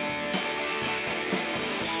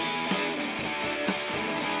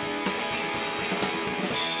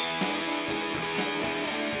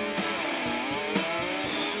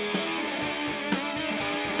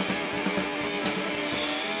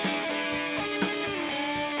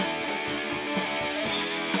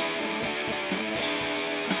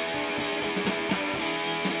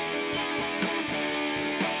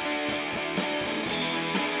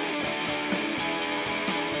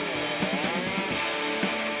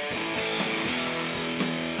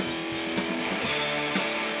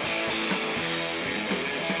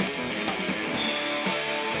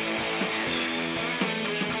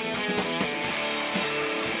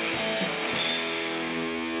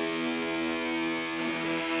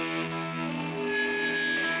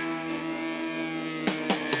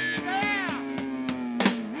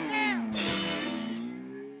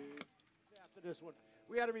 This one.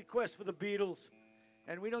 We had a request for the Beatles,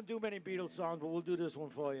 and we don't do many Beatles songs, but we'll do this one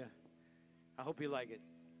for you. I hope you like it.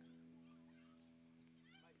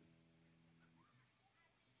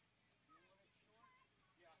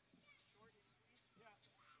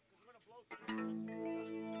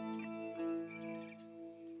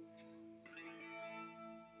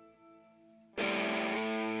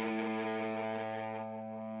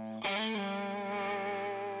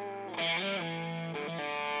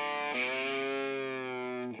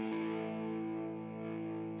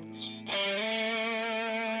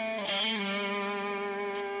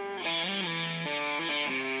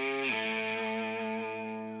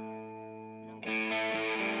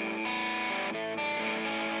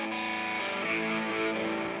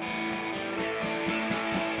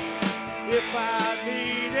 If I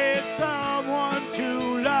needed someone to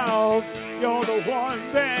love, you're the one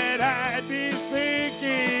that I'd be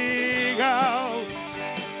thinking of.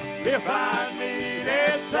 If I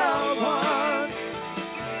needed someone,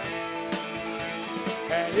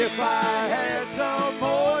 and if I had some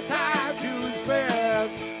more time to spend,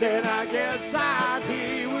 then I guess I'd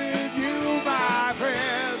be with you, my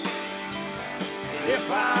friend. If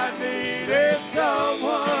I needed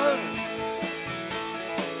someone,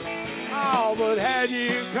 oh, but had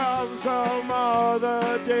you come some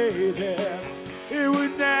other day, then it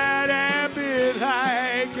would not have been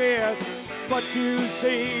like this. But you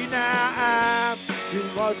see now I'm too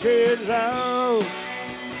much in love.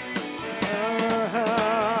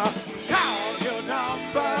 Call your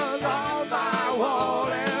numbers on my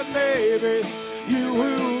wall, and maybe you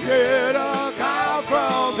will get a call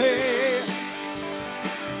from me.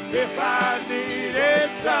 If I needed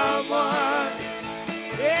someone,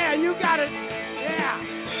 yeah, you got it. Yeah.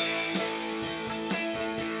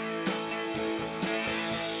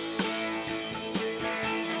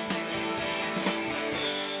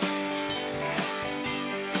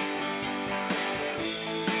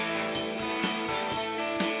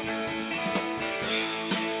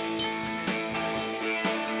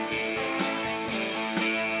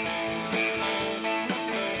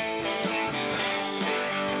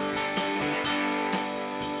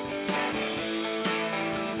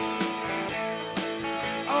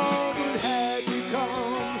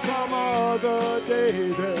 Other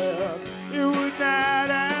day there, it would not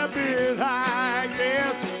have been like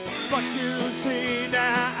this. But you see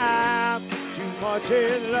now I'm too much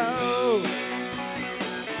in love.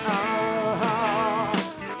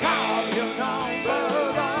 Call your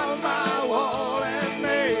numbers on my wall and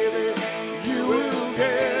maybe you will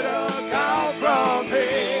get a call from me.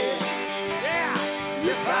 Yeah,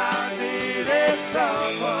 if I needed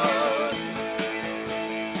someone.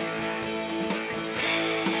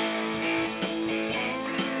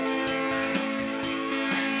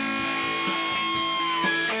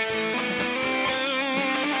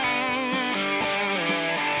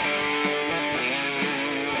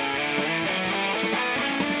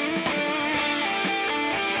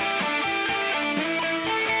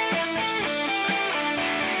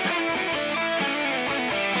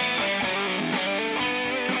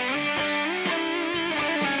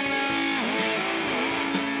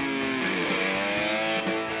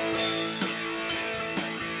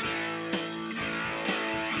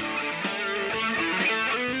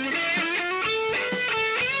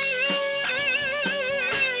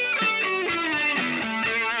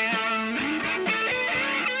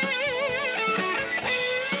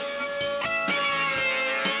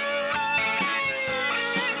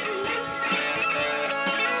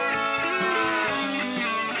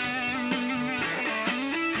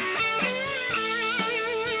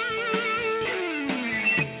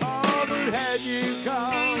 Had you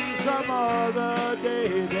come some other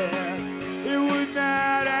day there, it would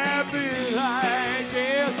not have been like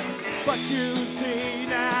this. But you see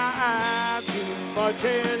now I'm too much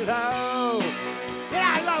in love.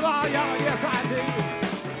 Yeah, I love all y'all, yes I do.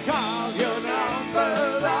 Call your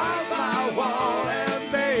numbers on my wall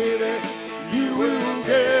and baby, you will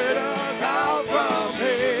get a call from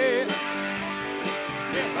me.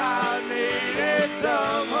 If I needed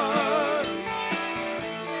someone.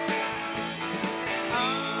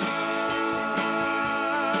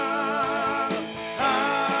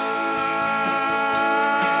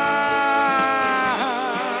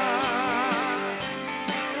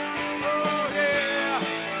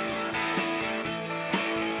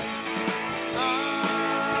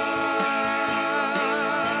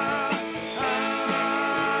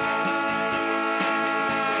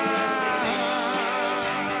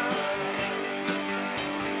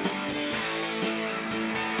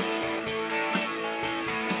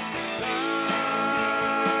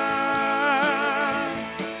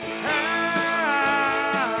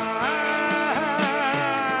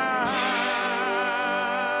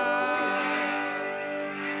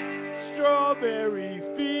 Strawberry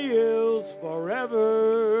fields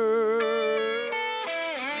forever.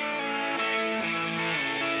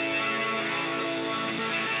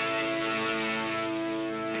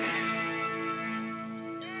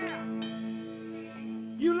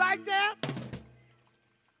 You like that?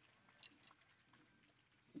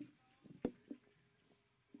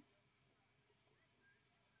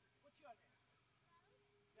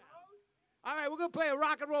 All right, we're gonna play a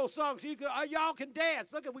rock and roll song so you can, y'all can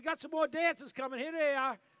dance. Look, we got some more dancers coming. Here they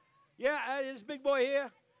are. Yeah, this big boy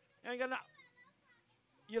here. Ain't gonna.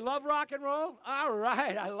 You love rock and roll? All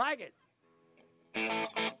right, I like it.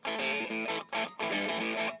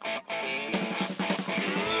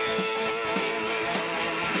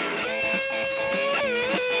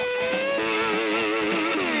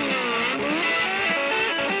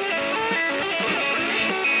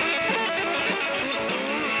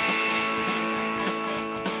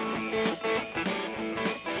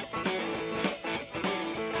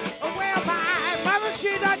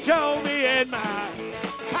 She done told me and my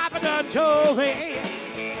papa done told me,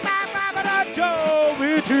 my papa done told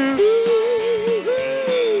me too.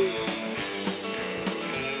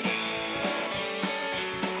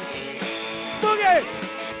 Boogie!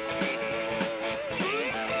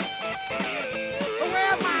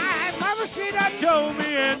 Well, my mama, she done told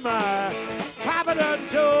me and my papa done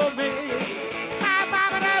told me, my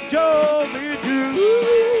papa done told me too.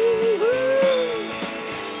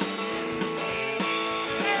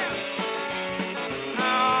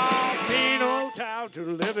 To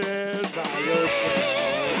live in by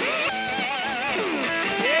yourself.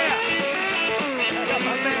 Yeah, I got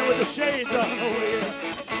my man with the shades on over here.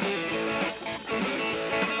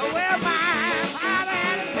 Well, my father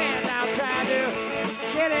had his hand out trying to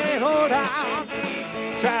get a hold on,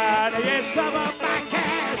 trying to get some of my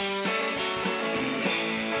cash.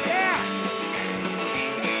 Yeah.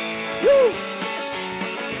 Woo!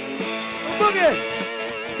 Boogie!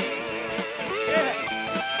 Yeah.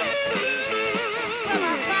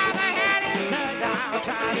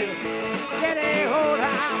 Trying to get a hold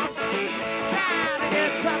on, trying to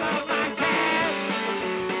get some of my cash.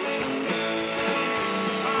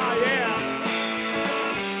 Oh, yeah.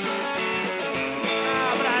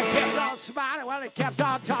 But I kept on smiling. everybody while they kept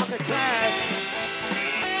on talking trash.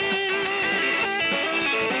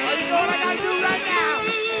 Oh, you know what I gotta do right now?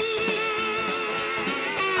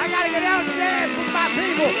 I gotta get out and dance with my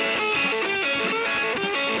people.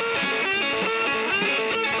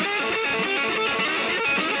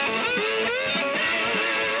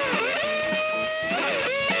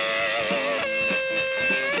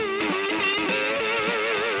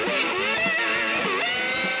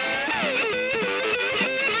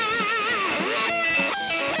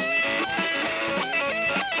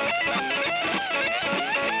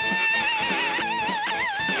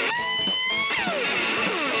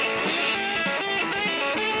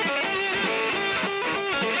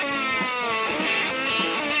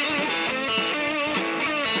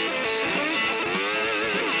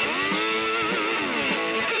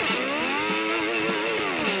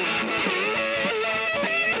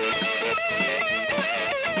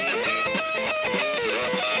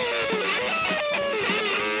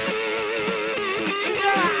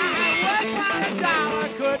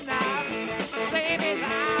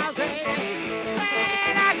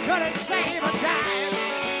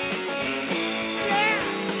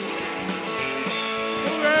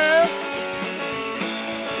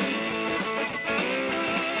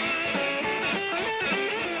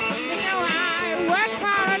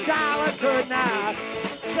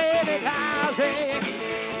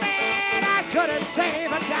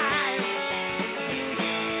 Save a dime.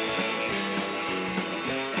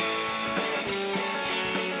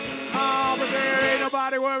 Oh, but there ain't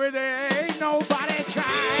nobody worried, there ain't nobody trying.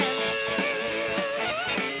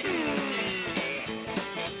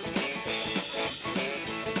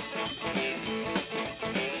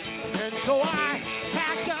 And so I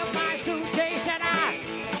packed up my suitcase and I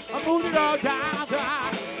moved it all down to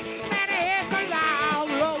many hit the loud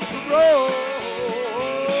local road.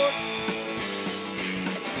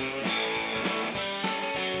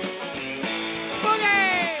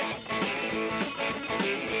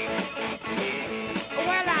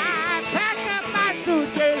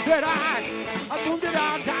 I moved it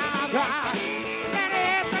all down, and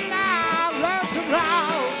it's the loud, love to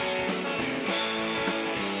loud.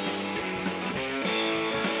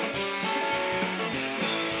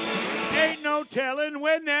 Ain't no telling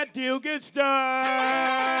when that deal gets done.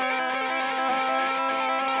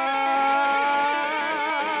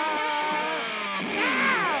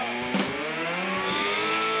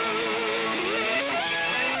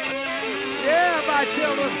 Yeah, my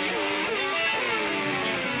children.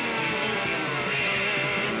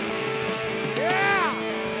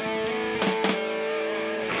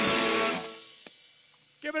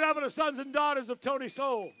 Give it up for the sons and daughters of Tony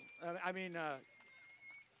Soul.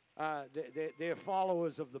 They're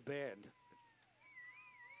followers of the band.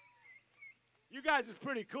 You guys is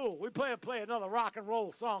pretty cool. We play another rock and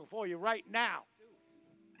roll song for you right now.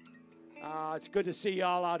 It's good to see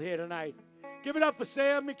y'all out here tonight. Give it up for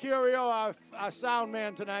Sam Mercurio, our sound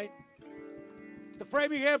man tonight. The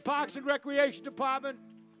Framingham Parks and Recreation Department.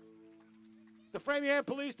 The Framingham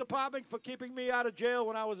Police Department for keeping me out of jail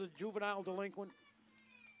when I was a juvenile delinquent.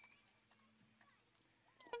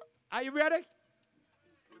 Are you ready?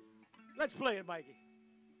 Let's play it, Mikey.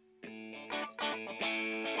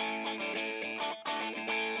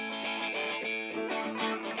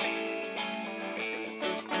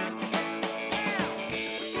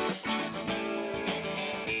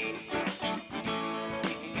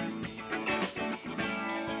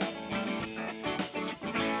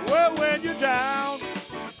 Well, when you're down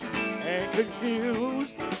and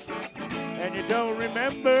confused and you don't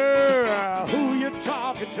remember who you're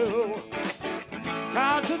talking to,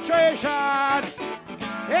 concentration,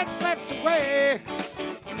 it slips away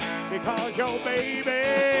because your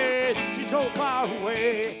baby, she's so far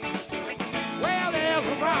away. Well, there's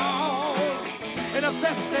a rose in a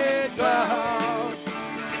festive cloud,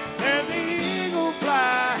 and the eagle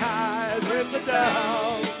flies with the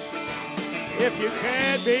dove. If you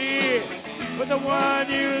can't be with the one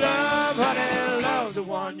you love, honey, love the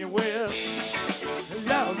one you're with.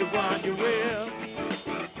 Love the one you're with.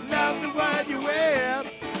 Love the one you're with.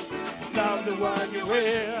 Love the one you're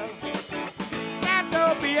with. Now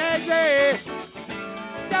don't be angry.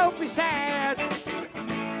 Don't be sad.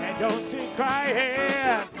 And don't sit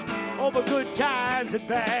crying over good times and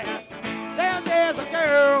bad. Then there's a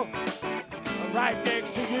girl right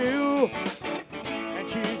next to you.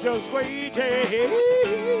 She's just waiting,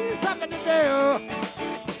 something to do.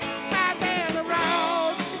 Right there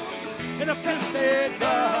around in a festive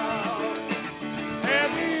dove,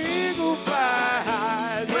 and the eagle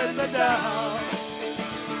flies with the dove.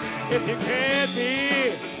 If you can't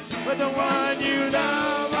be with the one you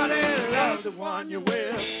love, honey, love the one you're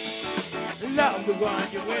with. love the one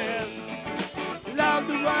you're with. Love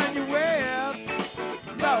the one you're with.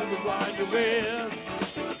 Love the one you're with.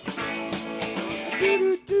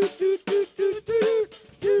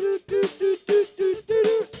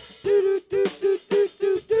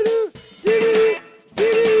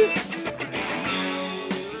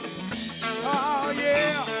 Oh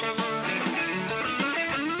yeah.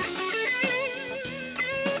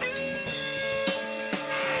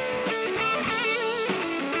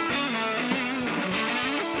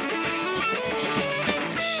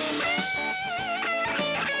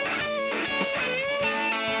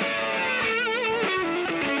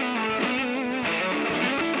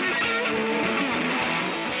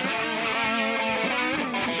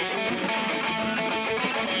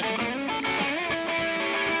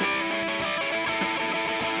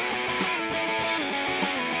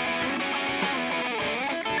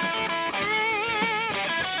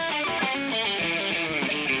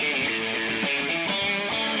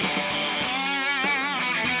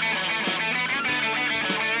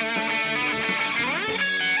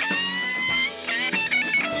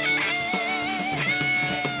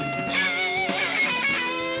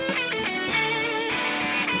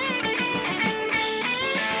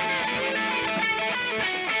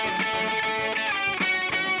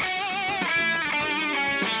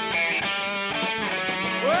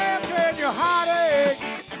 Well, turn your heartache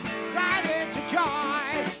right into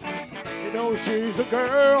joy. You know she's a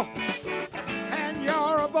girl and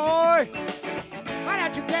you're a boy. Why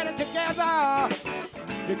don't you get it together?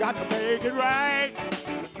 You got to make it right.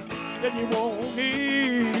 Then you won't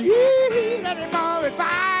need any more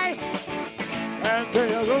advice. And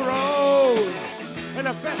there's a rose and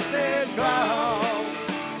a festive cloud.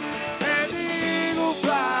 And the eagle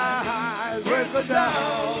flies with the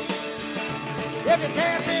dove. If you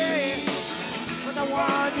can't be with the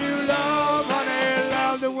one you love, honey,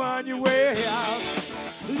 love the one you with.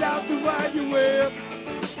 Love the one you with.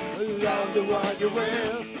 Love the one you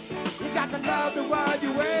with. You got to love the one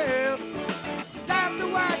you with. Love the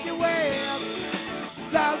one you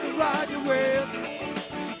with. Love the one you with.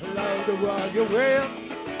 Love the one you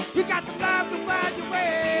with. You got to love the one you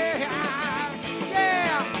with.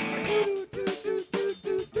 Yeah.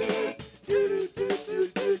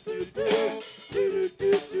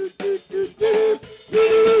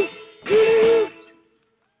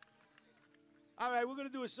 All right, we're going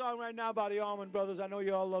to do a song right now by the Allman Brothers. I know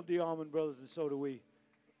you all love the Allman Brothers, and so do we.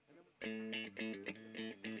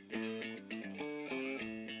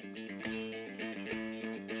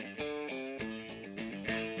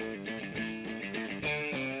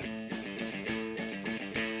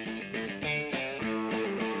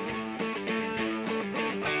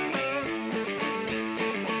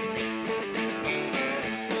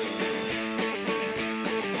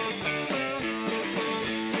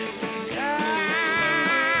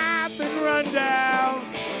 I've been run down.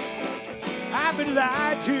 I've been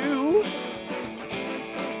lied to.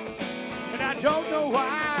 And I don't know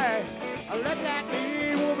why I let that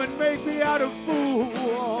mean woman make me out a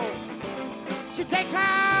fool. She takes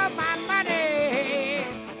all my money,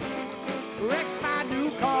 wrecks my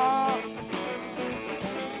new car.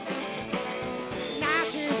 Now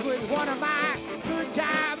she's with one of my good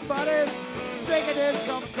time buddies, drinking in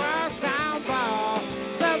some crosstown bar.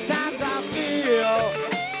 Sometimes I feel,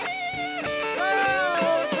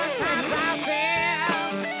 oh, sometimes I feel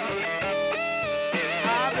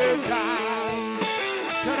I've been tied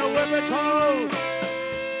to the whipping post,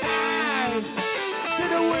 tied to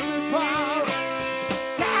the whipping post,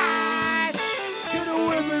 tied to the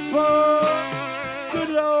whipping post. Good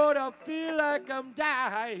Lord, I feel like I'm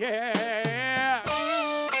dying.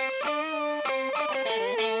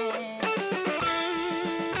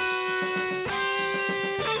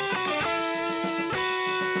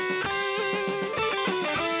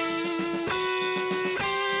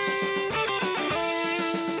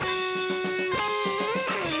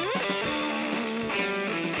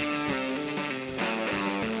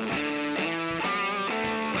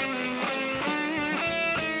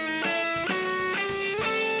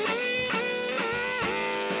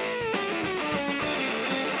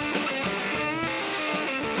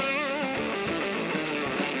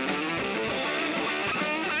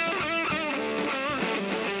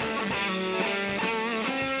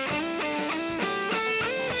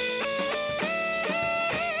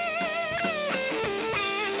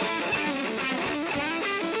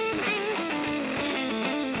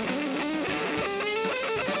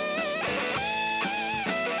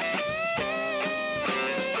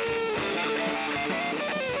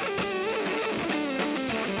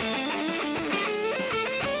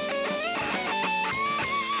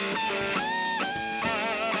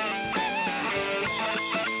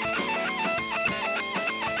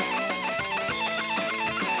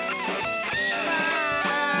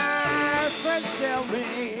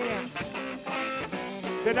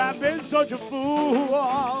 that I've been such a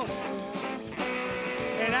fool.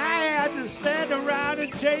 And I had to stand around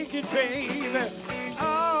and take it, baby,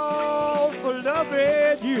 all for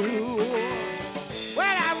loving you. When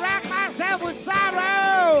I rack myself with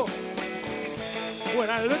sorrow, when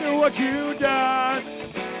I look at what you've done,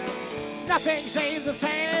 nothing seems the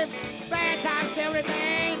same. Bad times still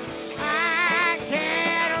remain. I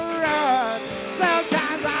can't run.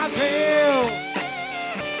 Sometimes I feel.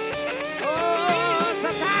 Oh,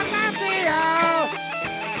 sometimes I feel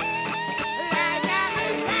like I'm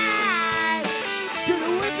tied to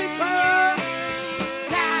the whipping post.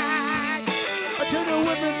 Tied to the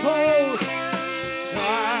whipping post.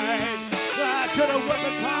 Tied to the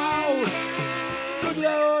whipping post. Good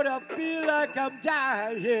Lord, I feel like I'm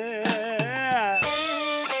dying. Yeah.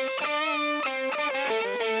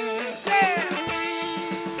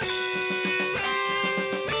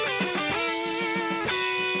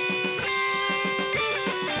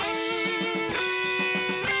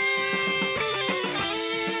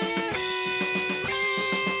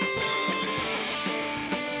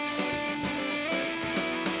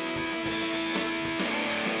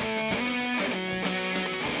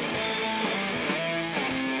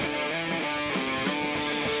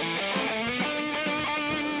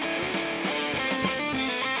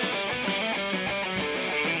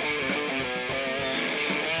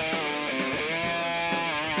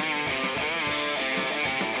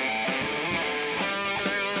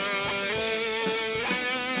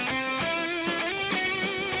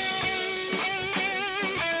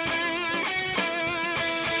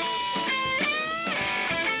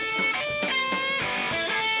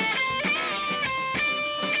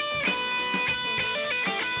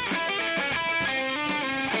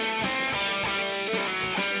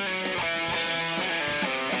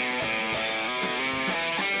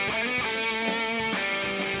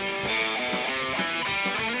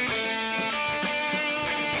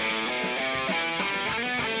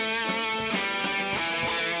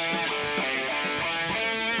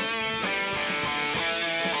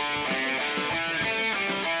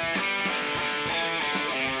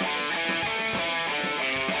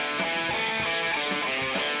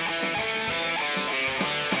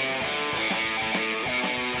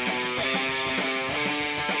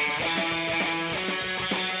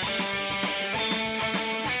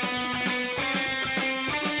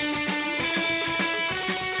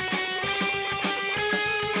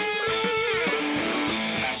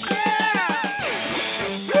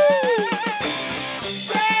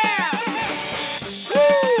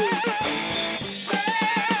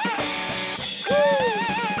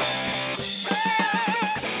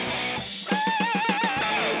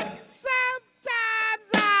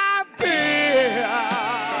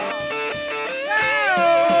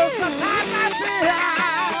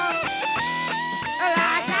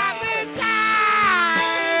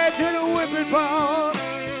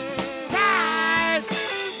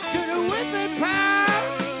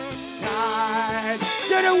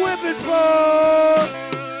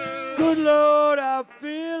 Good Lord, I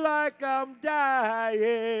feel like I'm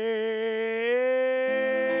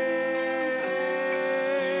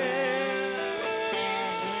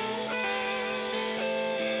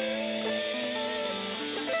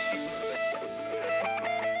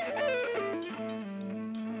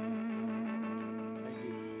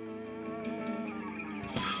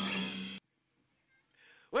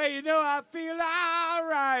Well, you know, I feel all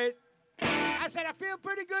right. I said, I feel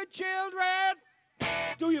pretty good, children.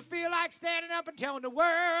 Do you feel like standing up and telling the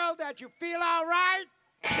world that you feel all right?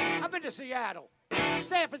 I've been to Seattle,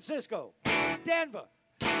 San Francisco, Denver,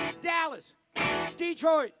 Dallas,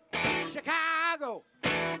 Detroit, Chicago,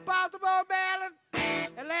 Baltimore, Maryland,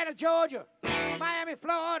 Atlanta, Georgia, Miami,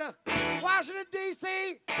 Florida, Washington,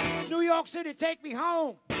 D.C., New York City, take me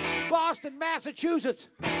home, Boston, Massachusetts.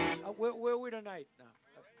 Where are we tonight? No.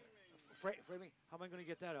 Framing, how am I going to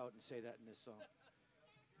get that out and say that in this song?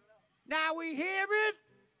 Now we hear it,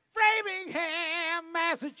 Framingham,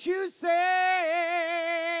 Massachusetts.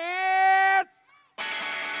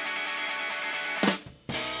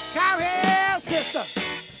 Come here, sister.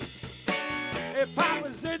 If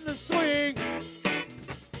Papa's in the swing,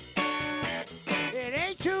 it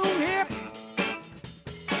ain't too hip.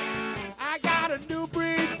 I got a new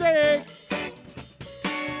breed thing,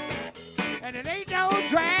 and it ain't no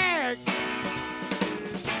drag.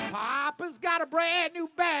 Papa's got a brand new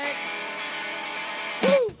bag.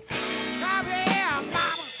 Woo! Come here,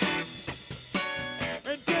 mama,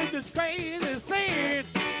 and do this crazy thing.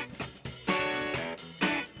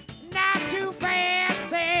 Not too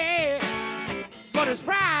fancy, but his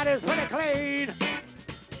pride is pretty clean.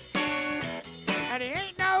 And he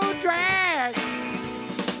ain't no drag.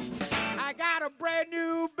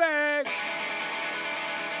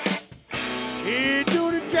 He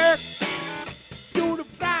do the jerk, do the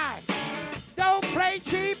fly. Don't play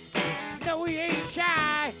cheap, no he ain't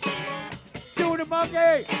shy. Do the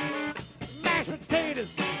monkey, mashed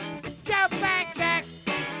potatoes, jump back jack,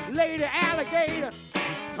 lady alligator,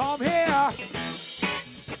 come here.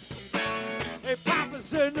 Hey,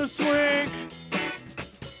 Papa's in the swing.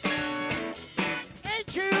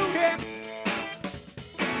 Ain't you hip?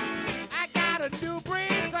 I got a new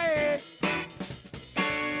breed thing,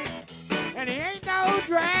 and he ain't no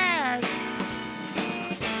drag.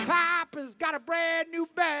 Papa's got a brand new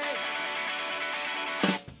bag.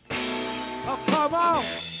 Oh, come on.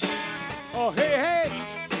 Oh, hey, hey.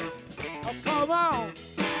 Oh, come on.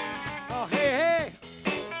 Oh, hey, hey.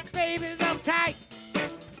 Baby's uptight.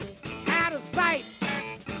 Out of sight.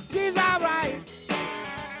 She's all right.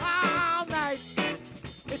 All night.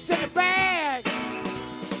 It's in the bag.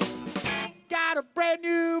 Got a brand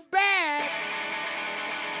new bag.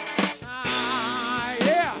 Ah,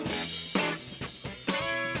 yeah.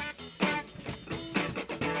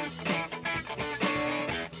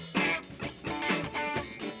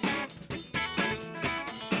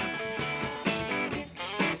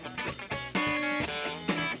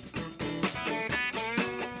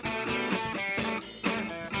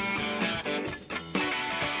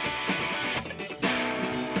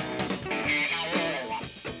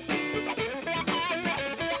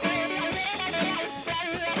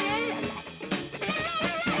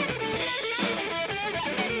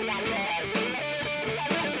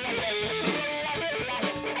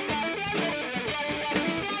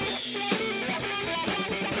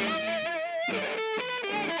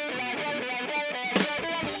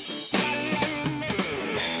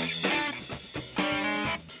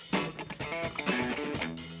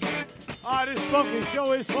 Oh, this funky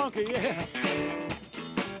show is funky, yeah.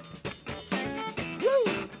 Woo!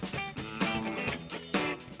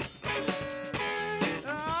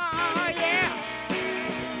 Oh, yeah.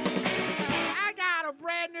 I got a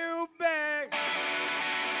brand new bag.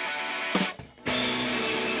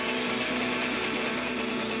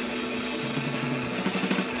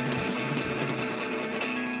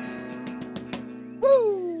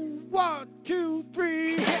 Woo! 1, 2,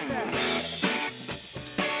 3, hit that.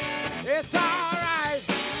 It's all right.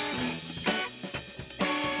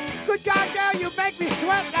 Good God, girl, you make me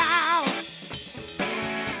sweat now.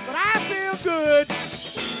 But I feel good.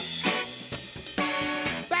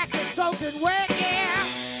 Back and soaking wet, yeah.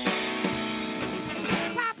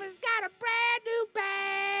 Papa's got a brand new bag.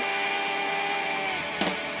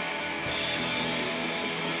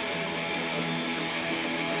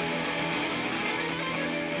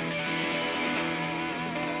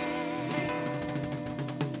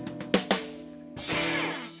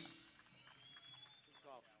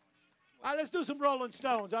 All right, let's do some Rolling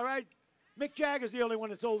Stones, all right? Mick Jagger's the only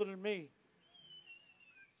one that's older than me.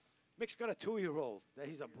 Mick's got a 2-year-old.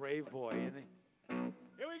 He's a brave boy, isn't he?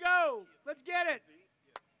 Here we go. Let's get it.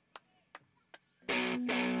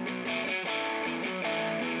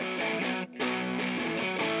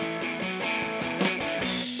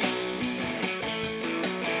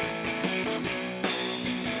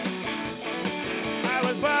 I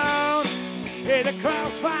was born in a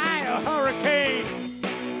crossfire hurricane.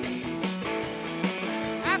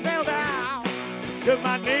 I fell down to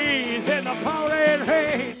my knees in the pouring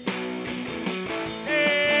rain.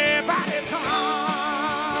 Yeah, but it's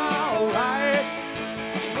all right.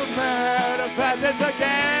 No matter if it's a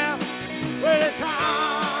gas, well, it's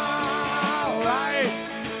all right.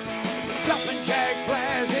 Jumping jack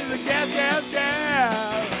flash is a gas, gas,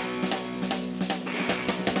 gas.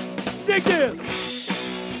 Dig this.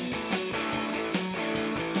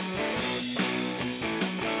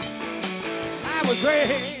 I was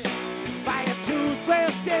raised by a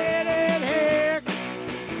toothbrush-twisted hick,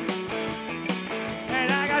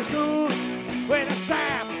 and I got schooled with a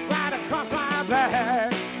strap right across my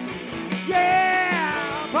back. Yeah,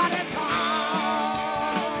 but it's all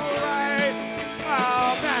right.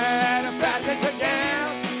 Oh, man, if that's it again,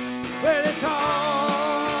 well, it's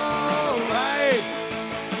all right.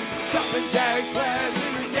 Jumping jack flash,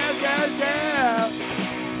 yes, yes, yes.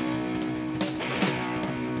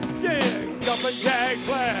 Yeah, jumping jack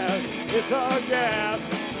flash, it's a gas.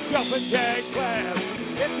 Jumping jack flash,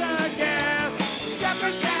 it's a gas.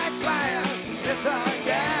 Jumping jack flash, it's a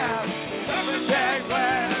gas. Jumping jack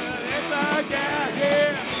flash, it's a gas,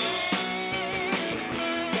 yeah.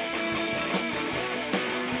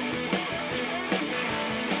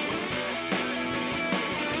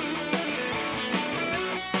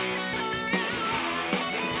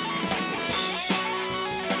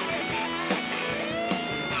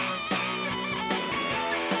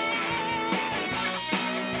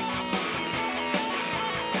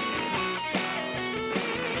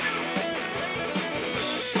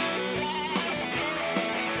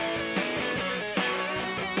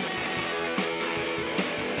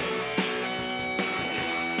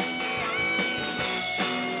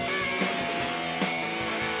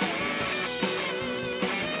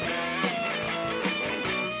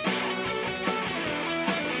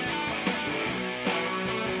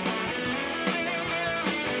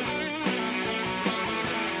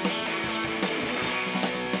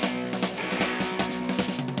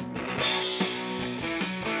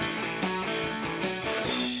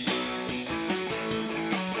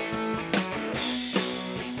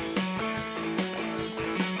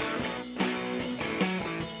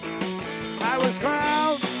 was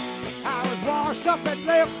crowned, I was washed up and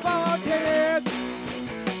left for dead.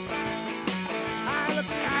 I looked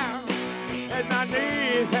down at my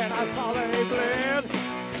knees and I saw they bled.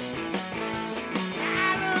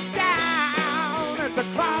 I looked down at the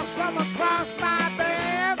cross from across my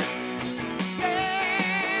bed.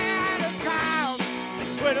 Yeah, I looked down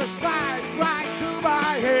with a spike right through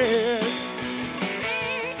my head.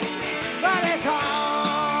 But it's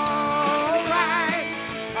all right,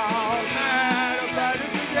 all night about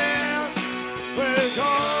it again. But it's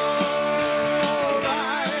all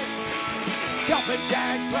right. Jumping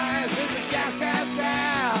jack flies in the gas, gas,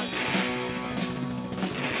 gas.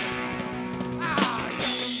 Ah,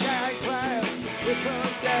 jumping jack flies, it's a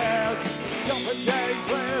gas. Jumping jack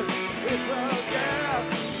flies, it's a gas.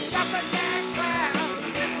 Jumping jack flies,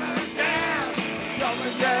 it's a gas.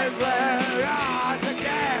 Jumping jack flies, ah, it's a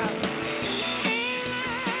gas.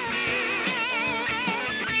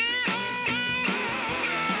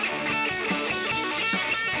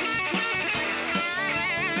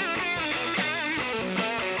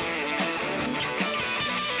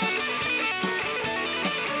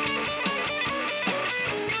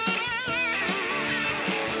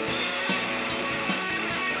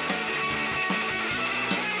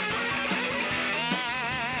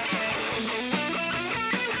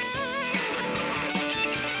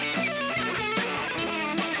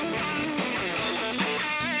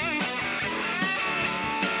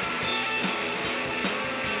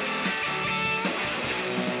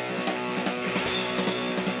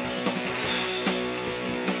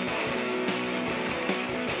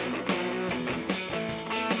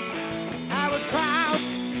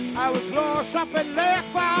 I was lost up and left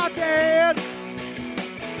for dead.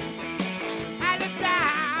 I looked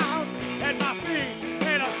down at my feet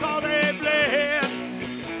and I saw they bled.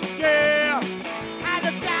 Yeah, I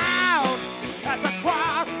looked down at the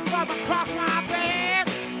cross from across my bed.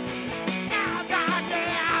 Now down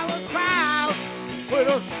there I was proud with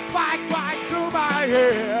a spike right through my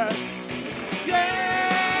head.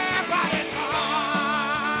 Yeah, but it's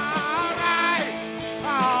all right.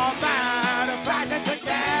 All right, I'm back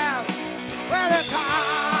again. Well, it's all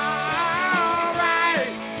right.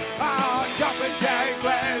 Oh, jumping jack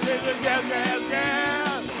flash is a yes, yes,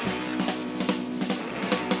 yes.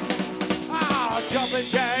 Oh, jumping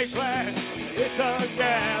jack flash, it's a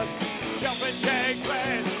yes. Jumping jack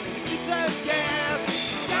flash, it's a yes.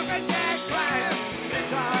 Jumping jack flash,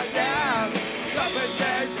 it's a yes. Jumping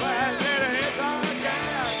jack flash, it's a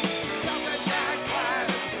yes. Jumping jack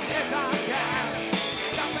flash, it's a yes.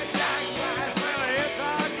 Jumping jack flash, well, it's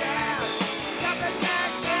a yes. Jumping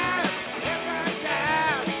jack flash, it's a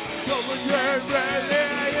yes. Jumping jack flash,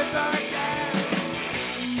 it's a yes.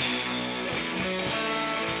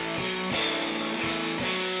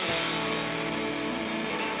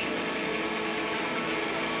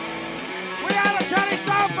 We are the Johnny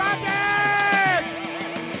Soul Project!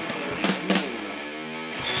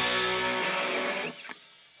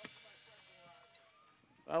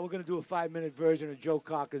 We're going to do a 5-minute version of Joe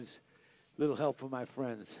Cocker's Little Help from My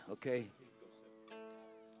Friends, okay?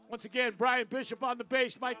 Once again, Brian Bishop on the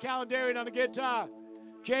bass, Mike Calendarian on the guitar,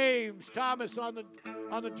 James Thomas on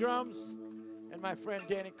the drums, and my friend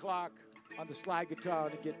Danny Clark on the slide guitar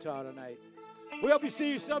and the guitar tonight. We hope you see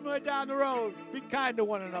you somewhere down the road. Be kind to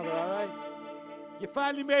one another, all right? You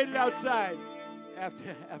finally made it outside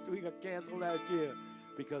after we got canceled last year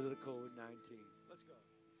because of the COVID-19. Let's go.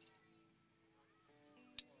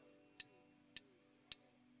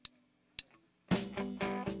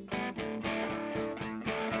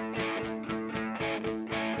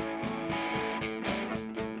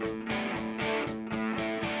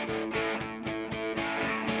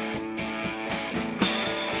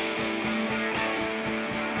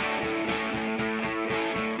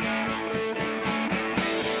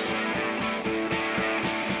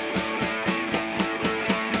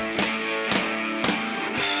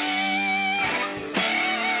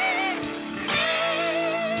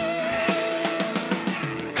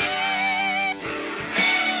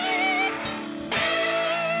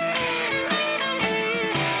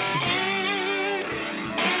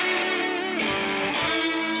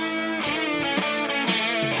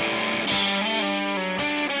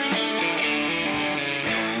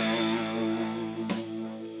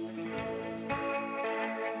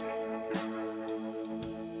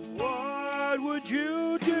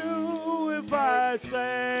 I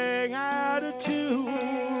sang out of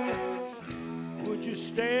tune, would you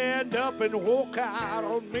stand up and walk out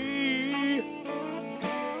on me?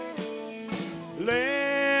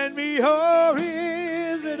 Lend me your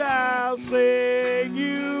ears and I'll sing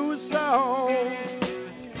you a song.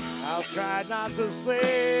 I'll try not to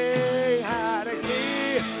sing how to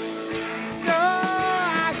keep. No,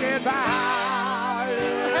 I get by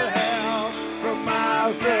help from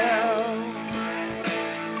my friend.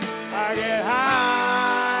 I get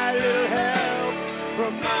high, little help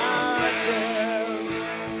from my friend.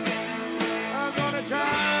 I'm gonna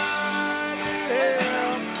try little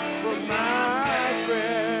help from my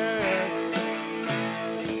friend.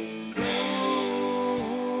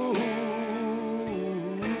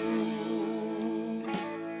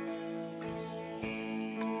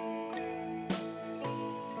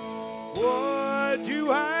 What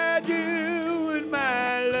do I do when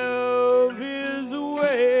my love is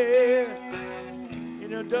away? You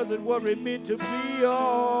know, does it worry me to be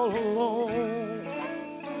all alone?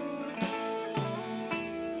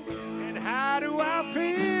 And how do I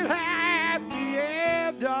feel at the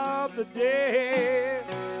end of the day?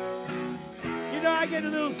 You know, I get a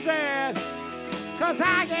little sad, 'cause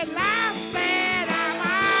I get lost and I'm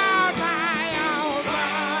on my own.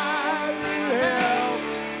 Help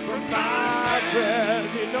from my friend.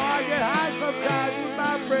 You know, I get high sometimes with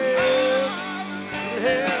my friend.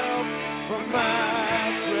 Help from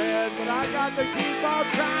my friend. But I got to keep on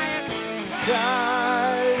trying.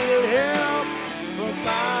 Help from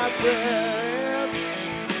my friend.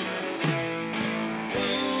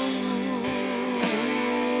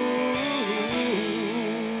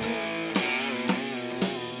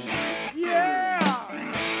 Yeah.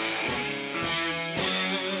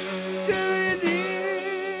 Do you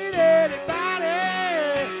need anybody?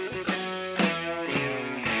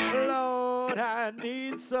 Lord, I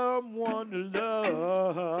need someone to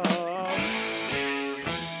love.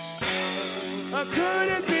 Could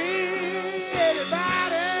it be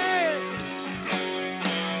anybody?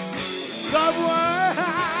 Someone.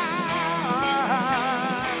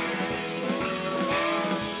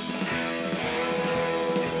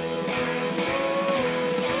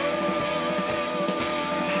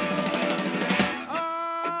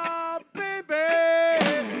 Oh, baby,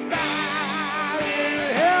 I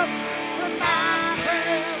need help from my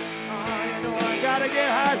friend. Oh, you know I gotta get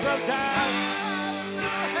high sometimes.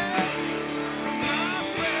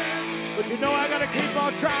 But you know I gotta keep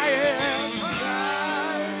on trying.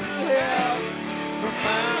 Help from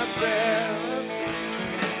my friend.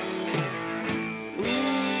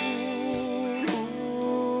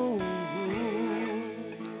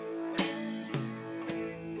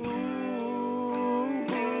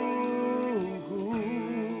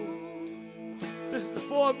 This is the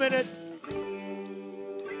 4-minute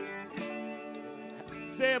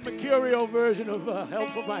Sam Mercurio version of Help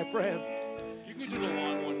from My Friend. You can do the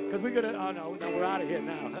long one. Because we're gonna, oh no, we're out of here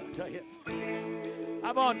now. I'll tell you.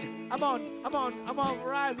 I'm on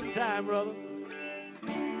Verizon time, brother.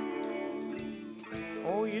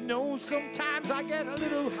 Oh, you know, sometimes I get a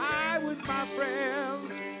little high with my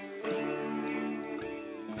friends.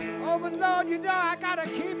 Oh, but Lord, you know I gotta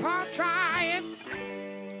keep on trying.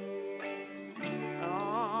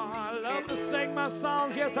 Oh, I love to sing my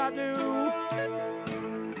songs, yes I do.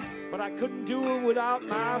 But I couldn't do it without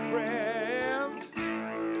my friends.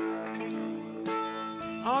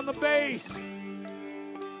 On the bass,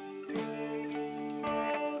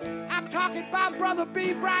 I'm talking about Brother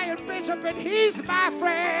B. Brian Bishop, and he's my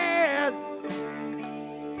friend.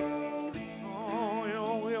 Oh,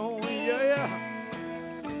 yeah.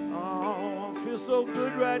 Oh, I feel so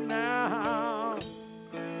good right now.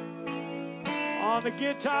 On the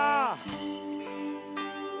guitar,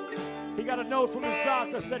 he got a note from his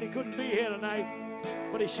doctor, said he couldn't be here tonight,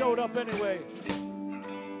 but he showed up anyway.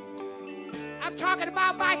 I'm talking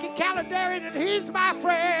about Mikey Caladarian, and he's my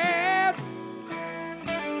friend.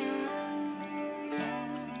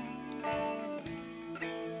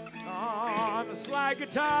 On the slide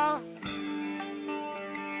guitar,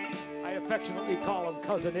 I affectionately call him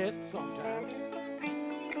Cousin It sometimes.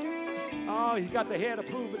 Oh, he's got the hair to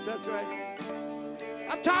prove it, that's right.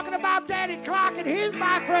 I'm talking about Danny Clark, and he's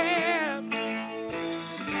my friend.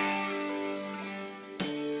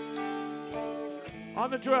 On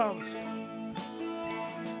the drums,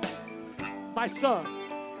 my son.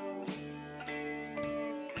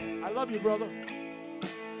 I love you, brother.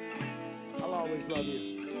 I'll always love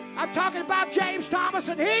you. I'm talking about James Thomas,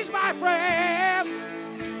 and he's my friend.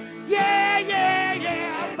 Yeah.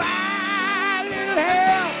 My little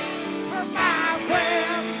help from my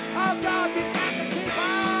friend. Oh, God, you got to keep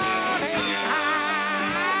on hanging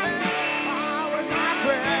high with my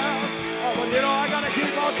friend. Oh, but you know I got to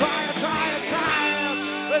keep on trying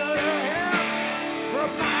with a little help from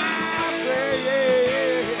my friend.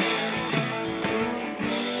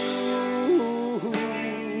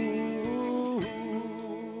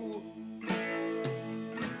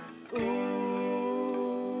 Ooh.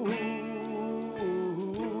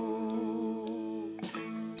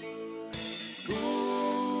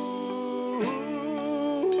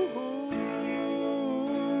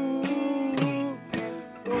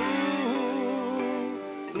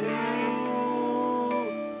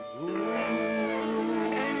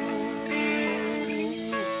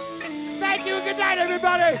 Thank you. Good night,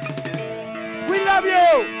 everybody. We love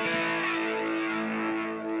you.